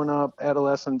 You're growing up,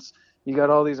 adolescence. You got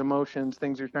all these emotions,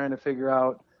 things you're trying to figure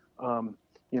out.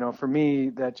 For me,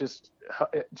 that just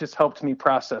helped me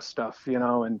process stuff,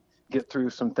 and get through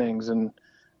some things. And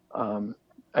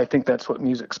I think that's what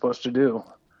music's supposed to do.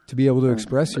 To be able to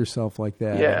express yourself like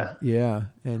that. Yeah,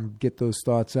 and get those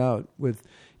thoughts out with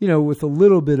a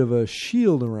little bit of a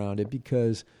shield around it,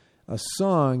 because a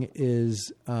song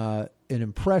is an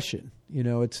impression.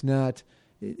 It's not.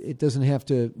 It doesn't have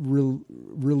to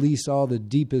release all the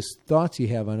deepest thoughts you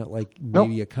have on it, like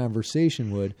maybe a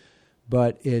conversation would,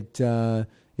 but it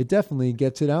definitely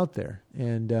gets it out there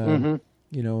and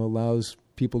allows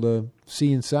people to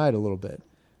see inside a little bit.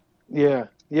 Yeah,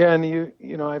 and you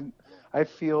know, I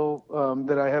feel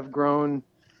that I have grown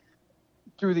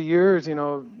through the years.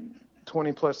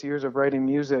 20 plus years of writing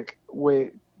music,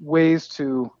 ways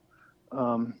to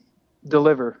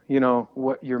deliver.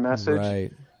 What your message.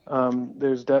 Right.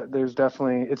 There's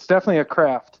definitely, it's definitely a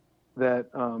craft that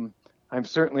I'm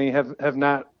certainly have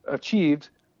not achieved,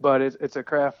 but it's a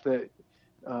craft that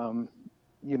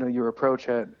your approach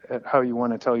at how you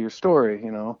want to tell your story.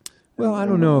 Well, I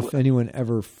don't know if anyone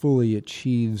ever fully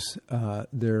achieves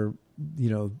their,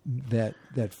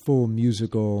 that full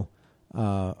musical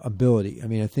ability. I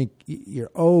mean, I think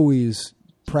you're always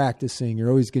practicing. You're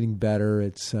always getting better.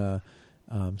 It's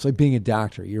like being a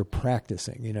doctor. You're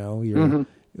practicing. You're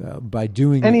by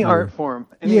doing any art form.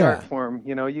 Art form.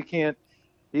 You can't.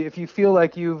 If you feel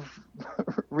like you've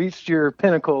reached your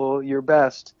pinnacle, your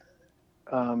best,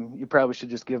 you probably should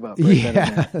just give up.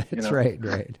 That's right.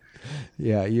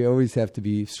 Yeah, you always have to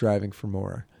be striving for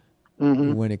more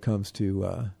when it comes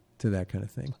to that kind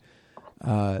of thing.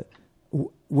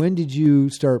 When did you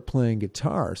start playing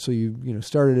guitar? So you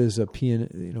started as a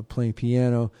piano, playing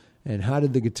piano, and how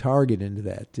did the guitar get into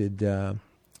that? Did I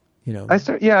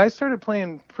started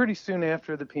playing pretty soon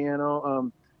after the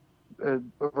piano,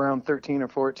 around 13 or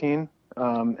 14,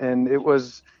 and it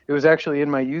was actually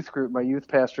in my youth group. My youth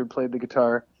pastor played the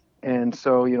guitar, and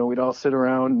so we'd all sit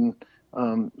around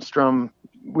and strum.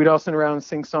 We'd all sit around and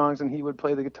sing songs, and he would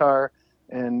play the guitar,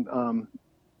 and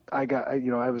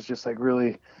I was just like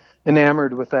really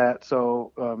enamored with that.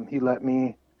 So he let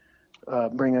me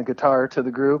bring a guitar to the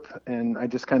group, and I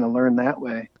just kind of learned that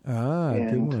way.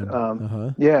 Good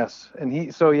one. Yes, and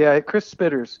Chris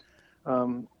Spitters.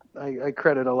 I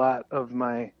credit a lot of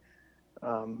my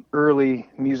early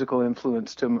musical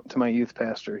influence to my youth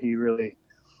pastor. He really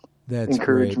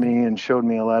encouraged me and showed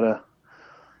me a lot of,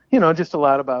 just a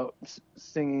lot about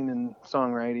singing and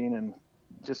songwriting and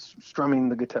just strumming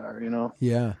the guitar.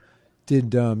 Yeah.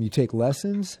 Did you take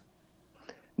lessons?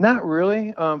 Not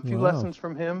really. Few lessons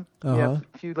from him. Yeah,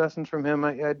 a few lessons from him.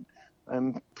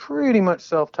 I'm pretty much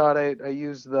self-taught. I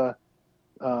use the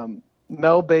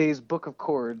Mel Bay's Book of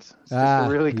Chords. It's just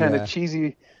a really kind of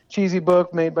cheesy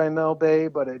book made by Mel Bay,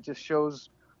 but it just shows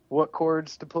what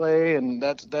chords to play, and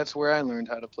that's where I learned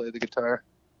how to play the guitar.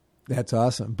 That's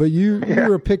awesome. But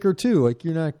you're a picker too. Like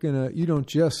you don't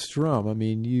just strum. I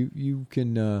mean, you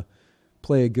can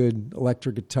play a good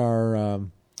electric guitar,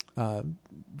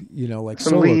 like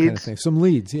some solo leads. kind of thing. Some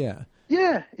leads, yeah.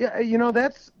 Yeah.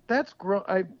 That's that's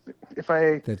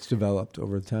developed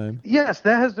over time. Yes,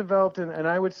 that has developed, and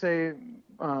I would say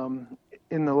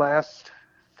in the last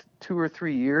 2 or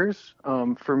 3 years.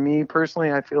 For me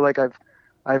personally, I feel like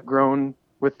I've grown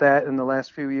with that in the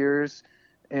last few years,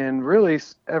 and really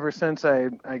ever since I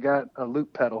got a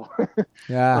loop pedal.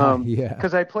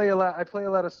 Because I play a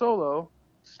lot of solo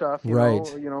stuff. You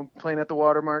know, playing at the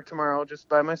Watermark tomorrow just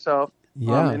by myself.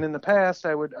 Yeah. And in the past,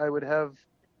 I would have,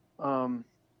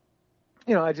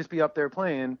 I'd just be up there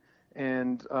playing,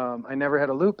 and I never had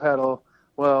a loop pedal.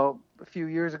 Well, a few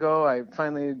years ago, I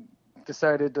finally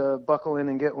decided to buckle in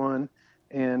and get one,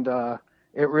 and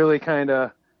it really kind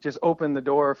of just opened the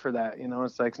door for that.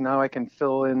 It's like now I can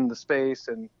fill in the space,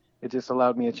 and it just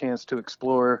allowed me a chance to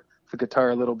explore the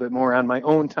guitar a little bit more on my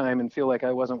own time and feel like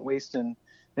I wasn't wasting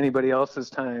anybody else's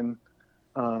time,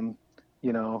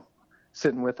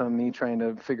 sitting with them, me trying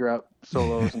to figure out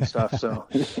solos and stuff. So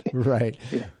right.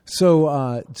 Yeah.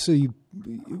 So you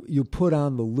put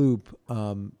on the loop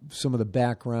some of the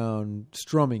background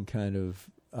strumming kind of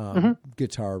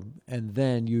guitar, and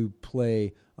then you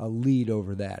play a lead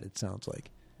over that. It sounds like.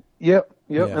 Yep.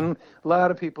 Yeah. And a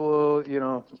lot of people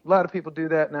do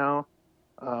that now,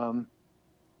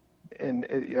 and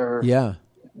are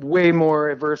way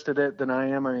more versed at it than I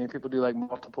am. I mean, people do like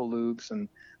multiple loops and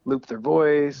loop their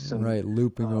voice, and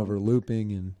looping over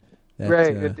looping, and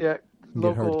that, get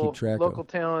hard to keep track local of.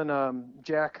 talent,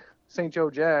 Jack St. Joe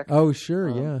Jack. Oh, sure,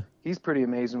 yeah. He's pretty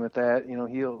amazing with that.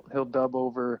 He'll dub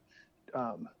over,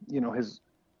 his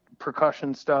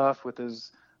percussion stuff with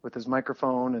his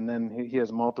microphone, and then he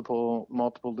has multiple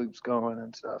loops going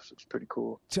and stuff. So it's pretty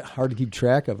cool. It's hard to keep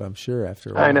track of, I'm sure,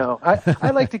 after a while. I know. I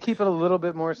like to keep it a little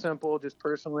bit more simple, just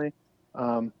personally.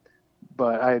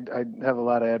 But I have a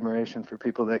lot of admiration for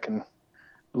people that can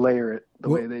layer it the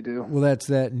way they do. Well, that's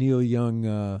that Neil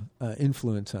Young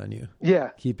influence on you.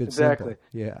 Yeah, keep it exactly.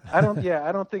 simple. Yeah. I don't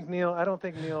think Neil. I don't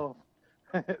think Neil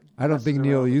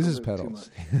uses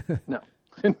pedals. No,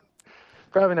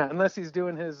 probably not, unless he's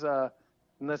doing his. What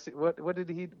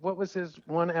was his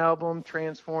one album,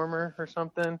 Transformer or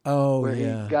something? Oh, where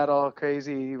yeah. he got all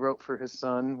crazy. He wrote for his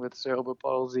son with cerebral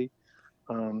palsy.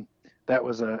 that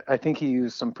was I think he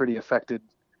used some pretty affected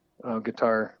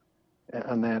guitar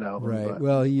on that album. Right. But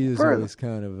Well, he is further- always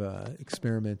kind of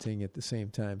experimenting at the same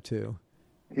time too.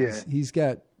 Yeah. He's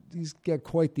got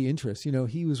quite the interest. You know,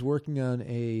 he was working on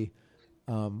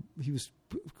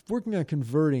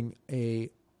converting a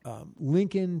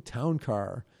Lincoln Town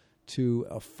Car to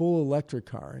a full electric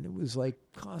car, and it was like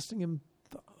costing him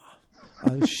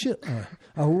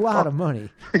a lot of money.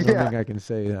 I don't think I can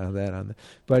say that on the,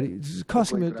 but it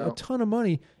cost him a ton of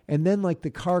money. And then like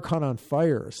the car caught on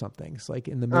fire or something. It's like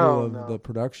in the middle of the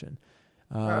production.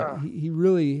 He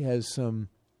really has some.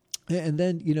 And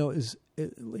then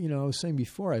I was saying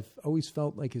before, I've always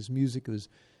felt like his music was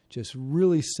just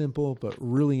really simple but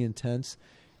really intense,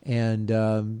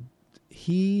 and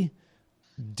he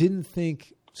didn't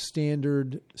think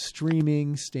standard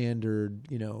streaming, standard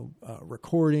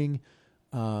recording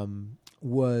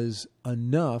was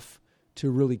enough to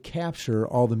really capture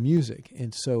all the music,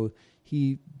 and so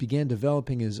he began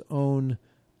developing his own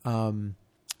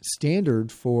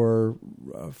standard for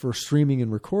streaming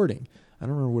and recording. I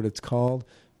don't remember what it's called,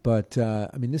 but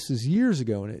this is years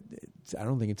ago, and I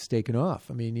don't think it's taken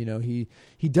off. I mean,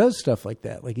 he does stuff like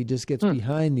that. Like he just gets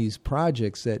behind these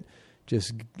projects that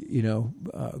just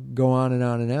go on and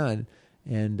on and on.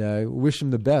 And I wish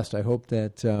him the best. I hope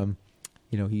that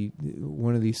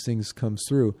one of these things comes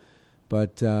through.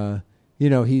 But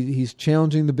he's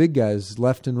challenging the big guys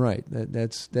left and right.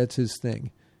 That's his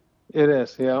thing. It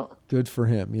is, yeah. Good for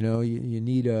him. You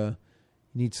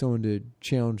need someone to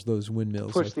challenge those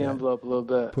windmills. Push like the that. envelope a little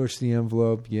bit. Push the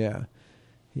envelope, yeah.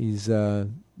 He's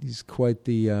quite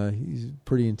the he's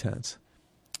pretty intense.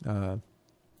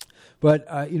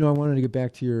 But I wanted to get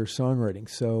back to your songwriting.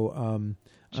 So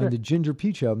Sure. on the Ginger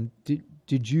Peach album,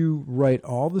 did you write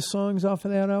all the songs off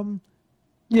of that album?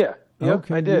 Yeah, yep,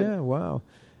 Okay, I did. Yeah, wow.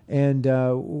 And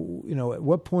at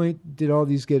what point did all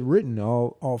these get written?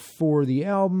 All for the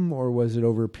album, or was it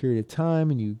over a period of time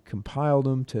and you compiled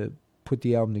them to put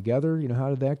the album together? How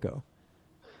did that go?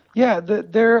 Yeah,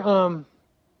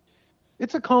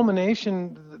 it's a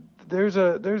culmination. There's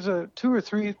a 2 or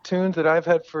 3 tunes that I've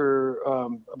had for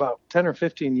about 10 or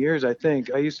 15 years, I think.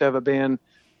 I used to have a band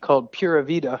called Pura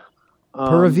Vida.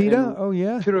 Pura Vida? Oh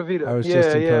yeah, Pura Vida. I was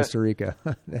just in Costa Rica.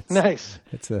 Nice.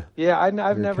 That's a I've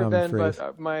never common been, phrase.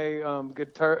 but my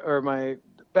guitar, or my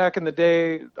back in the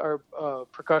day, our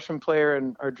percussion player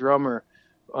and our drummer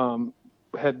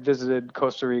had visited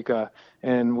Costa Rica,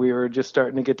 and we were just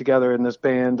starting to get together in this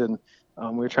band, and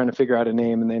we were trying to figure out a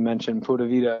name, and they mentioned Pura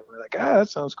Vida. We're like, that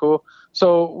sounds cool.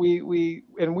 So we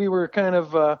were kind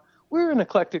of we were an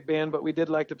eclectic band, but we did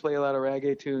like to play a lot of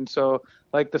reggae tunes. So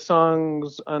like the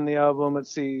songs on the album, let's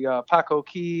see, Paco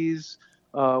Keys,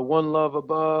 One Love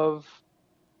Above.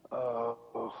 I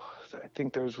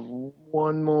think there's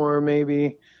one more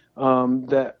maybe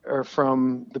that are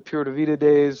from the Pura Vida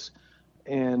days.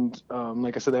 And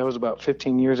like I said, that was about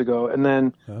 15 years ago. And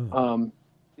then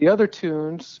the other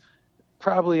tunes,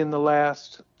 probably in the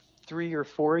last 3 or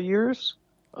 4 years,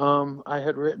 I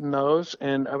had written those,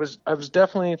 and I was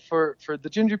definitely for the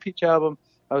Ginger Peach album,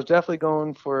 I was definitely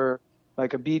going for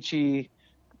like a beachy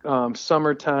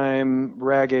summertime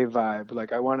reggae vibe.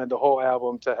 Like I wanted the whole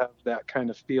album to have that kind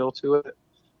of feel to it.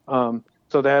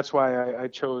 So that's why I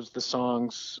chose the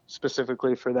songs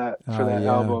specifically for that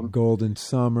album. Golden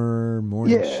Summer,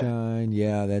 Morning Shine.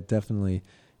 Yeah, that definitely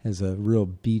has a real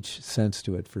beach sense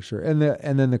to it for sure. And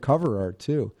then the cover art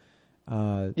too.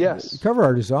 Yes. The cover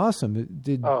art is awesome.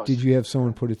 Did you have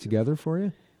someone put it together for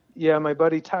you? Yeah, my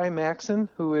buddy Ty Maxon,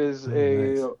 who is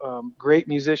great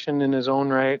musician in his own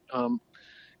right.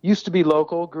 Used to be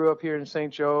local, grew up here in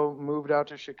St. Joe, moved out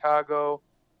to Chicago,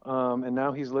 and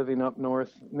now he's living up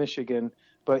north Michigan.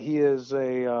 But he is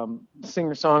a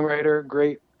singer-songwriter,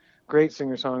 great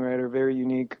singer-songwriter, very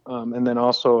unique, and then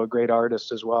also a great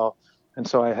artist as well. And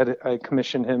so I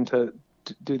commissioned him to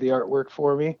do the artwork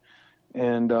for me,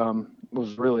 and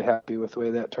was really happy with the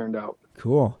way that turned out.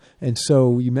 Cool. And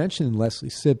so you mentioned Leslie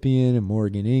Sippian and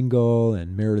Morgan Ingle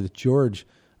and Meredith George,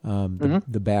 the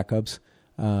backups.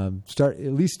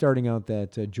 Starting out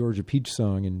that Georgia Peach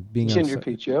song and being Ginger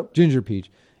Peach, yep. Ginger Peach,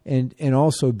 and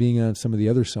also being on some of the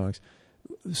other songs.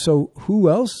 So who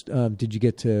else did you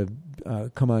get to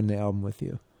come on the album with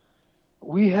you?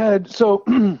 We had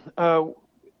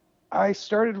I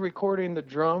started recording the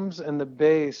drums and the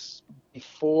bass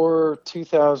before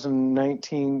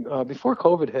 2019, before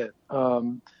COVID hit,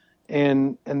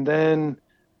 and then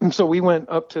so we went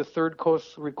up to Third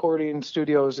Coast Recording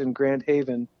Studios in Grand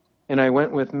Haven, and I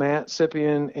went with Matt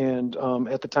Sippian and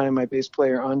at the time my bass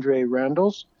player Andre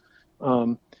Randles,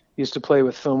 used to play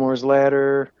with Fillmore's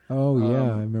Ladder. Oh yeah,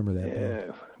 I remember that.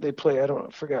 Yeah, they play. I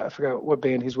forgot what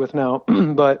band he's with now,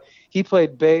 but he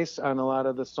played bass on a lot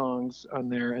of the songs on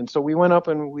there. And so we went up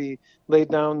and we laid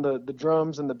down the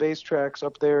drums and the bass tracks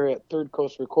up there at Third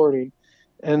Coast Recording,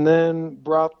 and then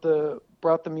brought the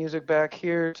music back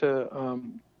here to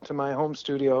my home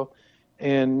studio,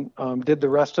 and did the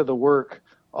rest of the work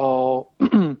all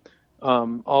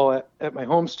all at my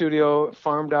home studio.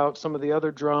 Farmed out some of the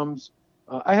other drums.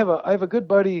 I have a good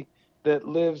buddy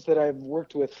that I've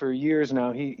worked with for years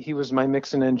now. He was my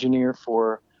mixing engineer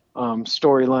for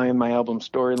Storyline, my album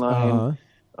Storyline,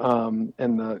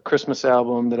 and the Christmas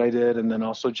album that I did, and then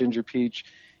also Ginger Peach.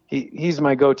 He's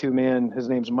my go-to man. His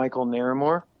name's Michael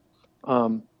Naramore.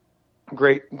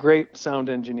 Great sound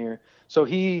engineer. So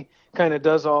he kind of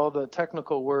does all the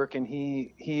technical work, and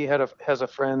he has a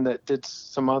friend that did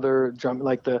some other drum,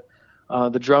 like the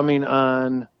drumming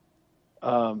on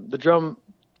the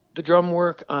drum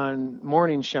work on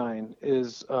Morning Shine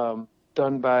is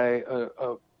done by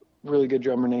a really good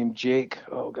drummer named Jake.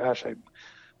 Oh gosh, I'm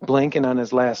blanking on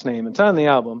his last name. It's on the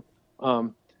album,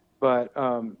 but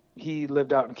he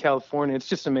lived out in California. It's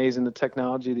just amazing, the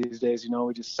technology these days.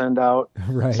 We just send out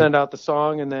the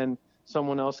song, and then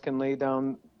someone else can lay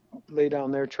down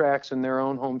their tracks in their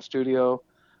own home studio.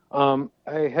 I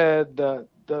had the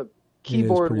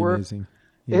keyboard work. Amazing.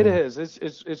 Yeah. It is.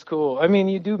 It's cool. I mean,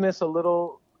 you do miss a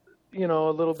little bit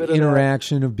of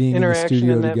interaction of being in the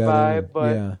studio and that together. Vibe,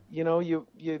 but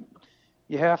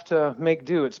you have to make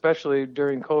do, especially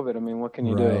during COVID. I mean, what can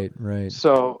you do? Right.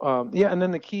 So and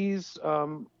then the keys,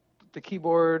 the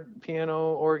keyboard,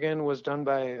 piano, organ was done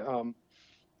by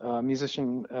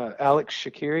musician Alex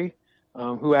Shakiri,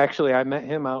 who actually I met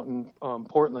him out in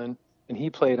Portland, and he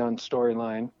played on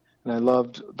Storyline, and I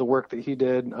loved the work that he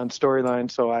did on Storyline.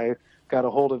 So I got a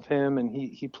hold of him, and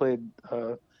he played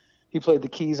the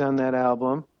keys on that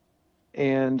album,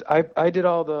 and I did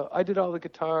all the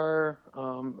guitar, a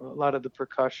lot of the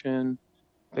percussion,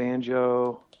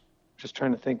 banjo. Just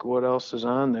trying to think what else is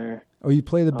on there. Oh, you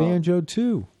play the banjo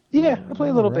too? Yeah, I play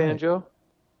a little banjo.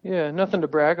 Yeah, nothing to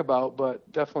brag about,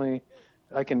 but definitely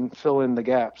I can fill in the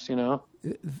gaps.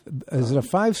 Is it a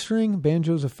 5-string?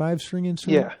 Banjo's a 5-string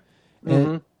instrument. Yeah,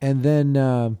 mm-hmm. and then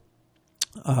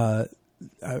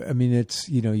I mean, it's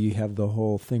you have the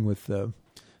whole thing with the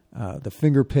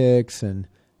finger picks and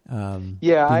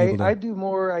I do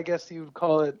more. I guess you would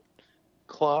call it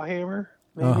claw hammer,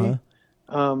 maybe.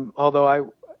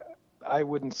 Although I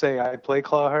wouldn't say I play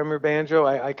claw hammer banjo.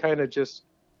 I kind of just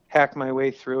hack my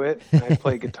way through it. I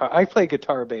play guitar. I play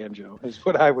guitar banjo is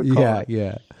what I would call it.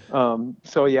 Yeah.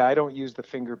 So I don't use the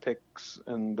finger picks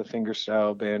and the finger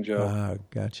style banjo.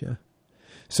 Gotcha.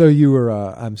 So you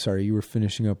were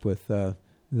finishing up with the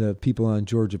people on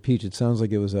Georgia Peach. It sounds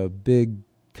like it was a big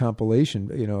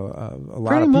compilation, a lot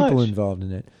pretty of people much involved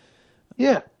in it.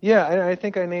 Yeah. I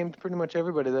think I named pretty much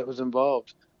everybody that was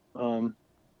involved.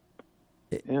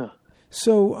 Yeah.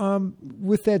 So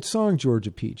with that song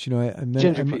Georgia Peach,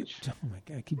 Ginger Peach. Oh my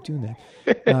God, I keep doing that.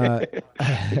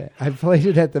 I played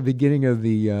it at the beginning of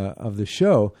the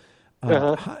show.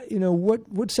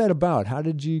 What's that about? How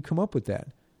did you come up with that?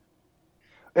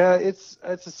 It's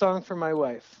a song for my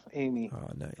wife, Amy. Oh,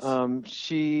 nice.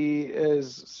 She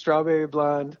is strawberry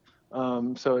blonde,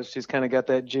 so she's kind of got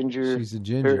that ginger. She's a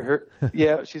ginger.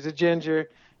 She's a ginger,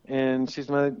 and she's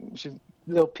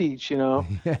little peach, Yeah.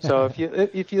 So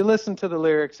if you listen to the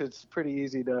lyrics, it's pretty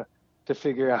easy to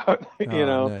figure out.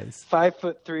 Nice.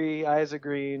 5'3", eyes of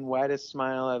green, widest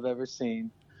smile I've ever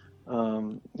seen.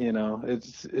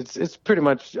 It's pretty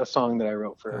much a song that I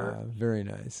wrote for her. Very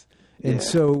nice. And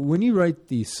so when you write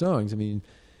these songs, I mean,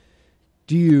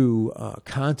 do you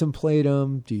contemplate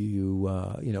them? Do you,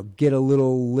 get a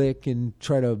little lick and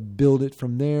try to build it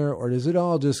from there? Or does it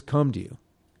all just come to you?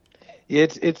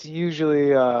 It's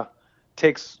usually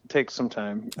takes some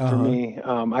time for me.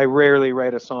 I rarely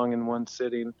write a song in one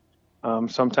sitting.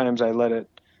 Sometimes I let it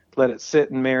sit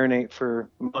and marinate for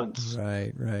months.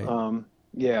 Right.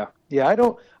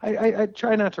 I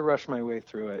try not to rush my way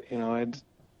through it.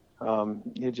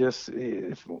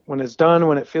 When it's done,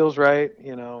 when it feels right,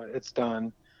 it's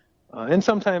done. And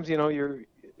sometimes,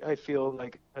 I feel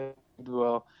like, I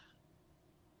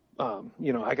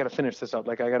got to finish this up.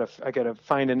 Like I got to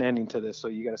find an ending to this. So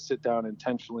you got to sit down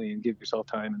intentionally and give yourself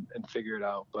time and figure it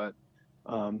out. But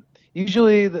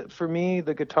usually for me,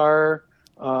 the guitar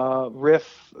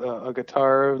riff, a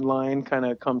guitar line kind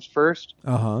of comes first.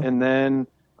 And then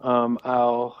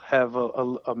I'll have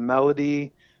a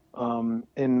melody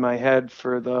in my head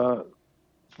for the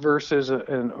verses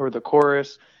or the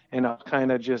chorus, and I'll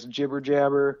kind of just jibber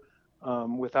jabber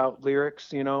without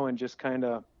lyrics, and just kind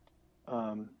of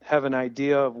have an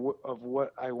idea of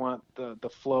what I want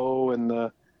the flow and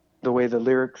the way the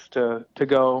lyrics to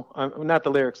go. Not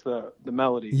the lyrics, the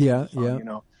melody. Yeah, song, yeah. You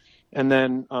know, and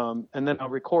then I'll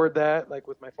record that like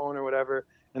with my phone or whatever,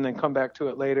 and then come back to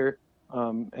it later,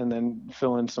 and then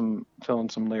fill in some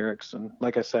lyrics. And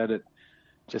like I said, it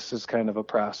just is kind of a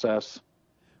process.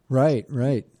 Right.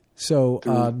 So,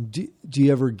 do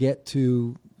you ever get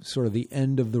to sort of the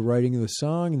end of the writing of the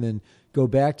song and then go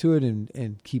back to it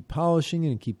and keep polishing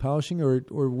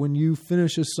or when you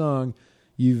finish a song,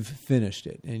 you've finished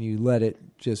it and you let it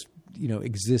just,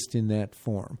 exist in that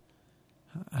form?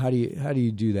 How do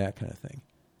you do that kind of thing?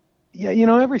 Yeah,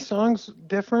 every song's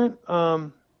different.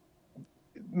 Every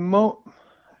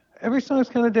song's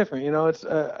kind of different, it's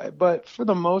but for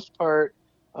the most part,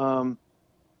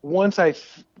 once I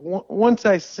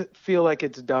feel like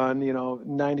it's done,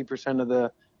 90% of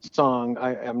the song,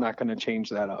 I'm not going to change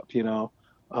that up,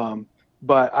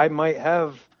 but I might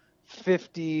have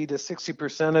 50 to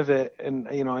 60% of it, and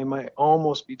I might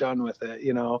almost be done with it,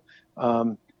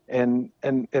 and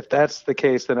if that's the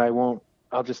case, then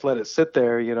I'll just let it sit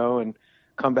there, and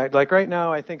come back. Like right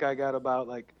now, I think I got about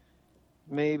like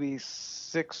maybe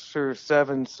 6 or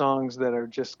 7 songs that are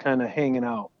just kind of hanging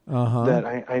out that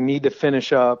I need to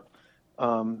finish up,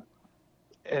 but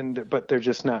they're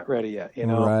just not ready yet,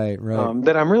 Right.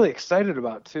 That I'm really excited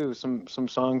about too. Some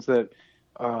songs that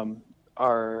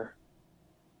are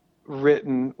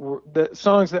written, the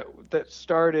songs that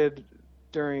started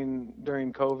during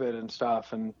COVID and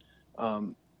stuff, and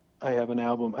I have an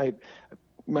album.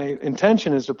 My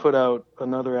intention is to put out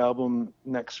another album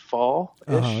next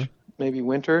fall-ish, maybe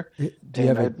winter. Do you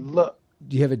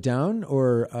have it down,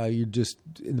 or you're just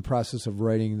in the process of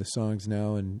writing the songs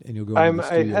now, and you'll go into the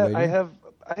studio later?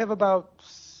 I have about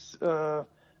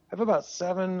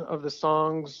 7 of the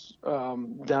songs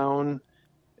down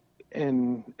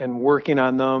and working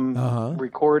on them,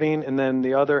 recording, and then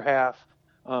the other half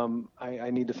I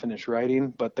need to finish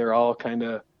writing. But they're all kind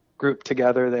of grouped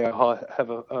together. They all have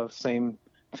a same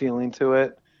feeling to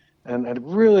it, and I'd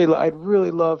really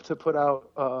love to put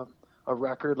out a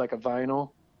record, like a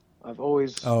vinyl. I've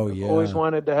always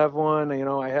wanted to have one.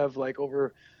 I have like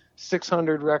over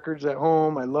 600 records at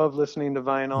home. I love listening to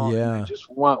vinyl. Yeah. And I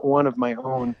just want one of my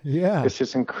own. Yeah. It's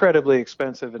just incredibly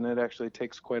expensive, and it actually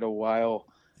takes quite a while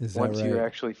once you're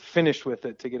actually finished with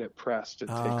it to get it pressed. It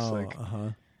takes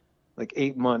like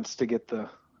 8 months to get the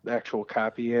actual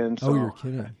copy in. So, you're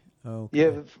kidding. Okay.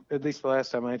 Yeah, at least the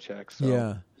last time I checked. So.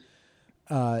 Yeah.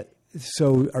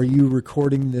 So are you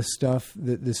recording this stuff,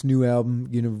 this new album,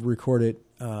 record it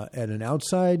at an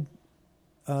outside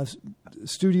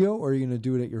studio, or are you going to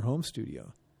do it at your home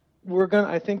studio?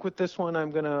 I think with this one,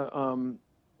 I'm going to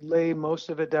lay most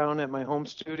of it down at my home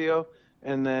studio,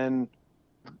 and then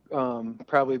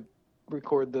probably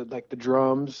record the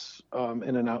drums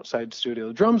in an outside studio.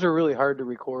 The drums are really hard to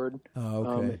record.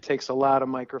 It takes a lot of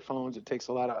microphones. It takes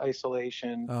a lot of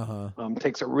isolation.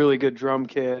 Takes a really good drum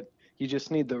kit. You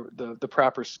just need the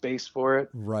proper space for it.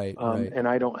 Right. And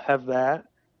I don't have that.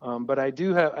 But I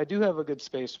do have a good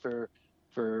space for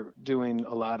doing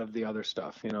a lot of the other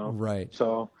stuff, Right.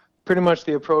 So pretty much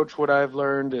the approach, what I've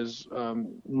learned is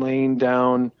laying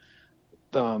down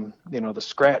the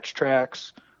scratch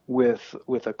tracks with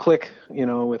a click,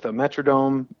 with a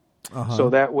metronome. So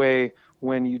that way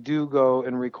when you do go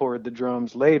and record the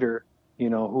drums later,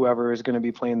 whoever is going to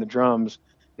be playing the drums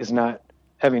is not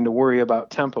having to worry about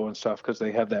tempo and stuff, because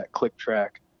they have that click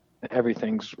track.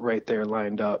 Everything's right there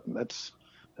lined up. That's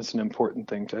an important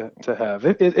thing to have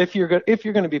if you're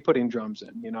going to be putting drums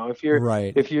in.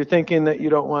 If you're thinking that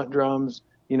you don't want drums,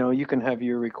 you can have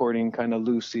your recording kind of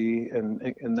loosey,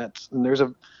 and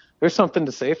there's something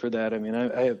to say for that. I mean,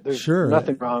 there's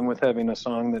nothing wrong with having a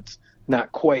song that's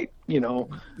not quite,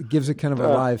 It gives it kind of a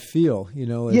live feel,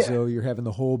 as though you're having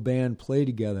the whole band play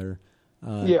together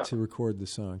to record the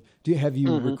song. Have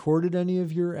you recorded any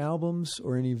of your albums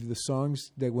or any of the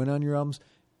songs that went on your albums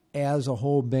as a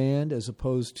whole band, as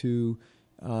opposed to,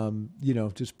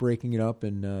 just breaking it up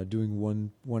and doing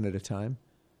one at a time?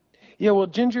 Yeah, well,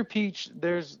 Ginger Peach,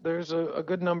 there's a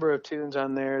good number of tunes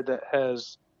on there that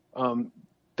has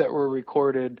that were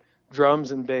recorded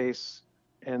drums and bass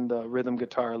and the rhythm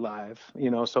guitar live.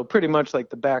 So pretty much like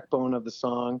the backbone of the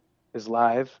song is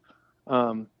live.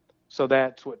 So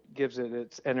that's what gives it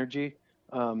its energy.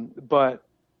 But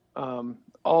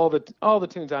all the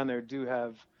tunes on there do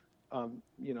have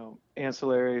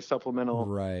ancillary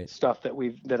supplemental stuff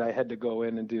that I had to go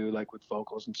in and do, like with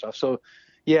vocals and stuff. So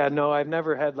yeah, no, I've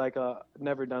never had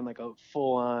never done like a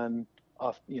full on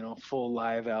full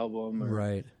live album.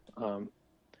 Right.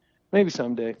 Maybe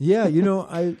someday. Yeah.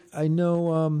 I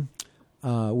know,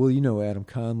 well, you know, Adam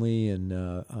Conley and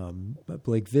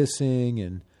Blake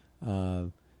Vissing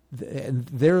and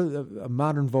they're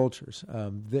Modern Vultures.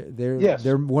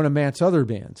 They're one of Matt's other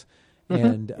bands,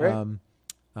 and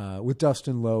right. With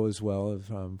Dustin Lowe as well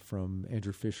from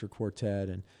Andrew Fisher Quartet,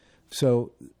 and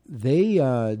so they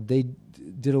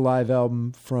did a live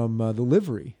album from the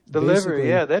Livery. The Livery,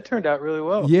 yeah, that turned out really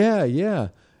well. Yeah, yeah.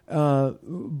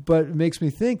 But it makes me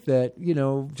think that, you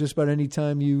know, just about any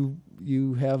time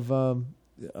you have a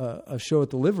show at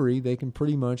the Livery, they can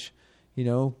pretty much, you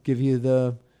know, give you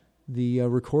the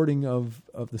recording of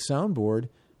the soundboard,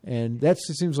 and it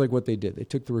seems like what they did. They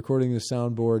took the recording of the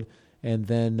soundboard, and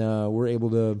then were able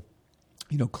to,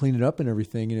 you know, clean it up and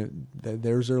everything. And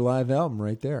there's their live album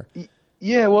right there.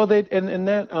 Yeah, well, they and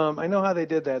that I know how they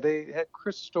did that. They had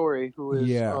Chris Story, who is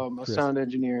a sound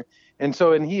engineer, and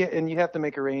you have to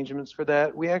make arrangements for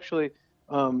that. We actually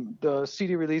the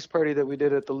CD release party that we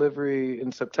did at the Livery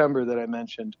in September that I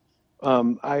mentioned,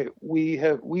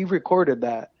 we recorded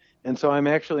that, and so I'm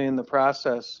actually in the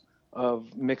process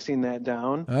of mixing that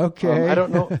down. Okay. I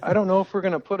don't know if we're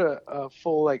gonna put a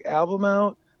full like album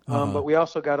out, but we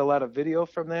also got a lot of video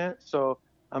from that, so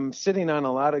I'm sitting on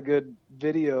a lot of good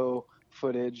video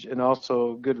footage and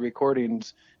also good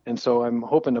recordings, and so I'm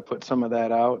hoping to put some of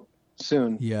that out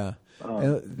soon. Yeah.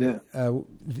 I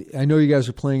know you guys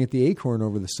are playing at the Acorn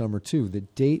over the summer too. The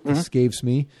date escapes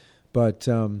me, but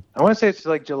I want to say it's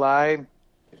like July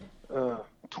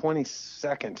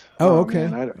 22nd. Oh, okay.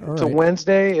 It's a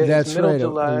Wednesday. It's That's middle right. of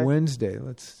July. A Wednesday.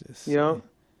 Let's just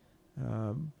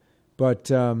But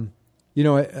you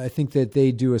know, I think that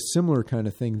they do a similar kind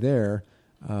of thing there.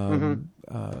 Evan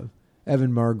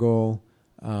Margol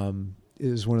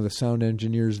is one of the sound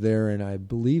engineers there, and I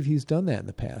believe he's done that in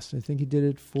the past. I think he did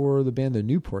it for the band The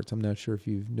Newports. I'm not sure if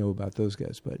you know about those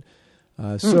guys, but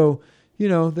so you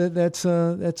know that's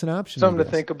an option. Something to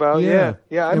think about. Yeah.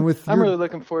 I'm really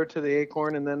looking forward to the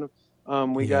Acorn, and then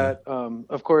we got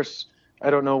of course, I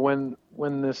don't know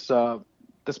when this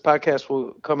podcast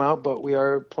will come out, but we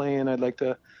are playing. I'd like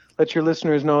to let your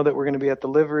listeners know that we're going to be at the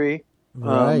Livery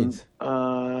on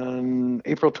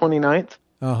April 29th.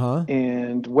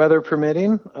 And weather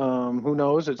permitting, who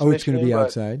knows? It's going to be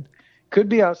outside. Could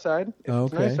be outside if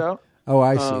it's nice out. Oh,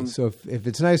 I see. So if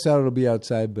it's nice out, it'll be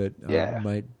outside, but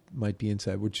might be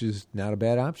inside, which is not a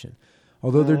bad option.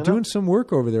 Although they're doing some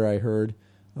work over there, I heard,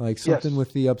 like something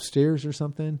with the upstairs or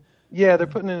something. Yeah, they're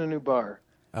putting in a new bar.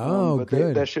 Oh, but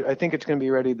good. I think it's going to be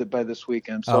ready by this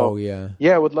weekend. So,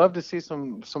 I would love to see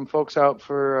some folks out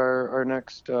for our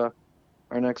next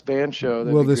band show.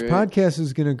 Well, this podcast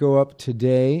is going to go up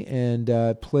today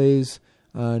and plays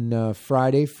on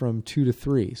Friday from 2 to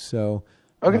 3. So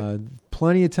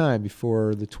plenty of time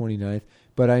before the 29th.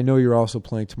 But I know you're also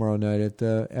playing tomorrow night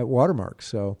at Watermark.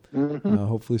 So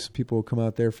hopefully some people will come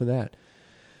out there for that.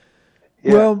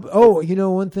 Yeah. Well, you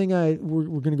know, one thing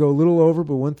we're going to go a little over,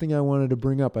 but one thing I wanted to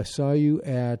bring up, I saw you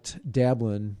at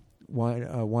Dablin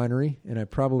Winery, and I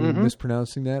probably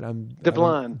mispronouncing that.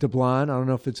 Dablon. Dablon. I don't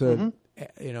know if it's an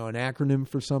acronym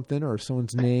for something or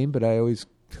someone's name, but I always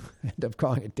end up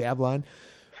calling it Dablon.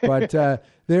 But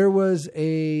there was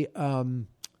a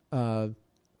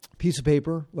piece of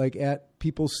paper like at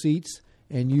people's seats,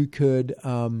 and you could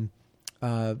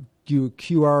do a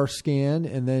QR scan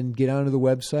and then get onto the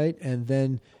website, and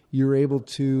then you're able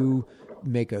to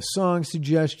make a song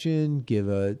suggestion, give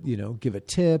a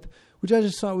tip, which I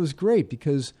just thought was great,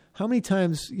 because how many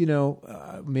times, you know,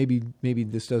 maybe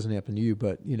this doesn't happen to you,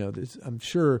 but you know, I'm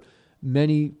sure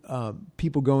many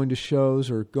people going to shows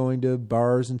or going to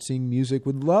bars and seeing music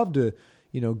would love to,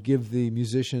 you know, give the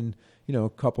musician, you know,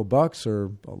 a couple bucks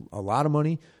or a lot of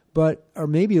money, but are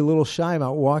maybe a little shy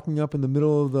about walking up in the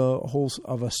middle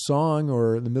of a song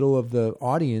or in the middle of the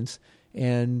audience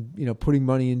and, you know, putting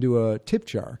money into a tip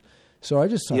jar. So I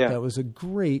just thought that was a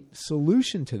great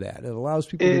solution to that. It allows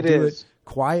people to do it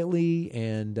quietly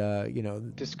and, you know,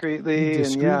 discreetly.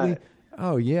 And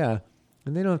oh yeah.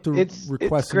 And they don't have to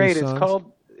request. It's great. Songs. It's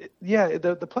called,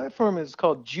 the platform is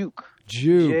called Juke.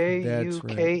 Juke.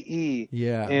 Juke.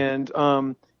 Yeah.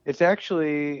 And, it's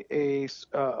actually a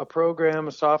program,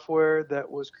 a software that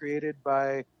was created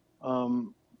by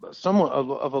someone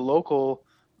of a local,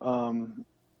 and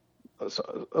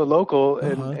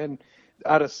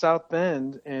out of South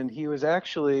Bend, and he was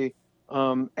actually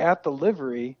at the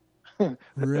Livery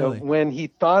really? When he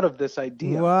thought of this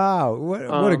idea. Wow,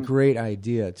 what a great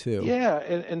idea too. Yeah,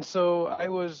 and so I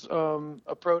was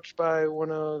approached by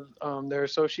one of their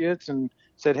associates and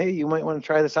said, "Hey, you might want to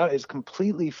try this out. It's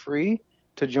completely free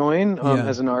to join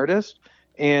as an artist,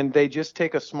 and they just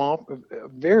take a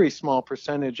very small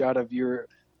percentage out of your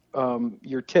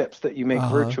your tips that you make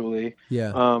virtually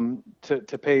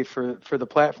to pay for the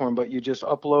platform, but you just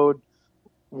upload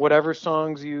whatever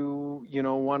songs you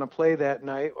want to play that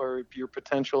night or your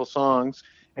potential songs,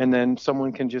 and then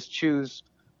someone can just choose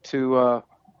to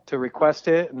request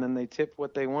it, and then they tip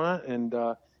what they want, and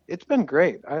it's been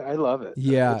great. I love it.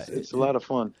 Yeah, it's a lot of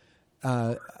fun.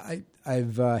 I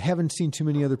haven't seen too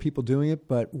many other people doing it,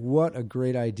 but what a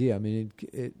great idea! I mean,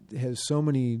 it has so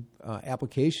many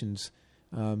applications,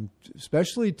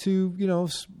 especially to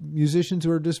musicians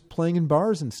who are just playing in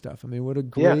bars and stuff. I mean, what a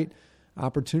great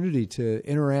opportunity to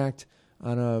interact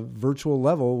on a virtual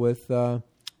level with their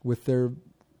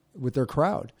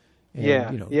crowd.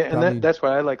 And, and that's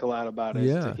what I like a lot about it,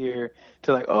 is to hear,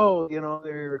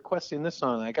 they're requesting this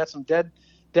song. I got some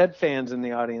Dead fans in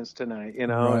the audience tonight,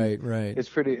 Right. It's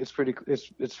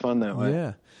fun that way.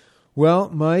 Yeah. Well,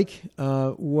 Mike,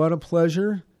 what a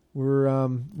pleasure. We're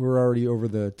already over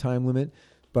the time limit,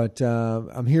 but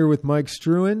I'm here with Mike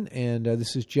Struan, and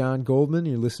this is John Goldman.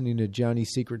 You're listening to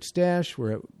Johnny's Secret Stash.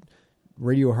 We're at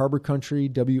Radio Harbor Country,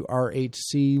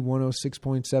 WRHC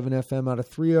 106.7 FM out of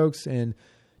Three Oaks, and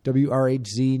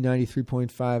WRHZ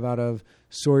 93.5 out of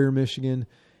Sawyer, Michigan.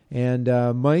 And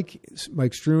Mike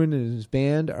Struan and his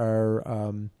band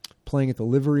are playing at the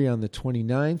Livery on the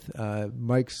 29th.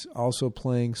 Mike's also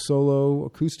playing solo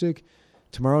acoustic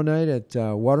tomorrow night at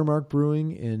Watermark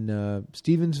Brewing in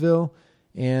Stevensville.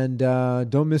 And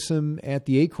don't miss him at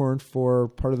the Acorn for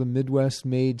part of the Midwest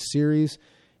Made series.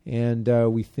 And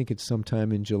we think it's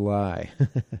sometime in July.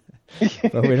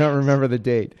 But we don't remember the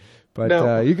date.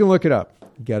 But you can look it up.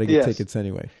 You got to get tickets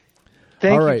anyway.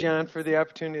 Thank you, John, for the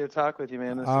opportunity to talk with you,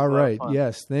 man. This All right.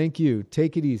 Yes. Thank you.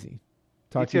 Take it easy.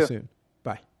 Talk to you soon.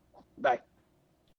 Bye. Bye.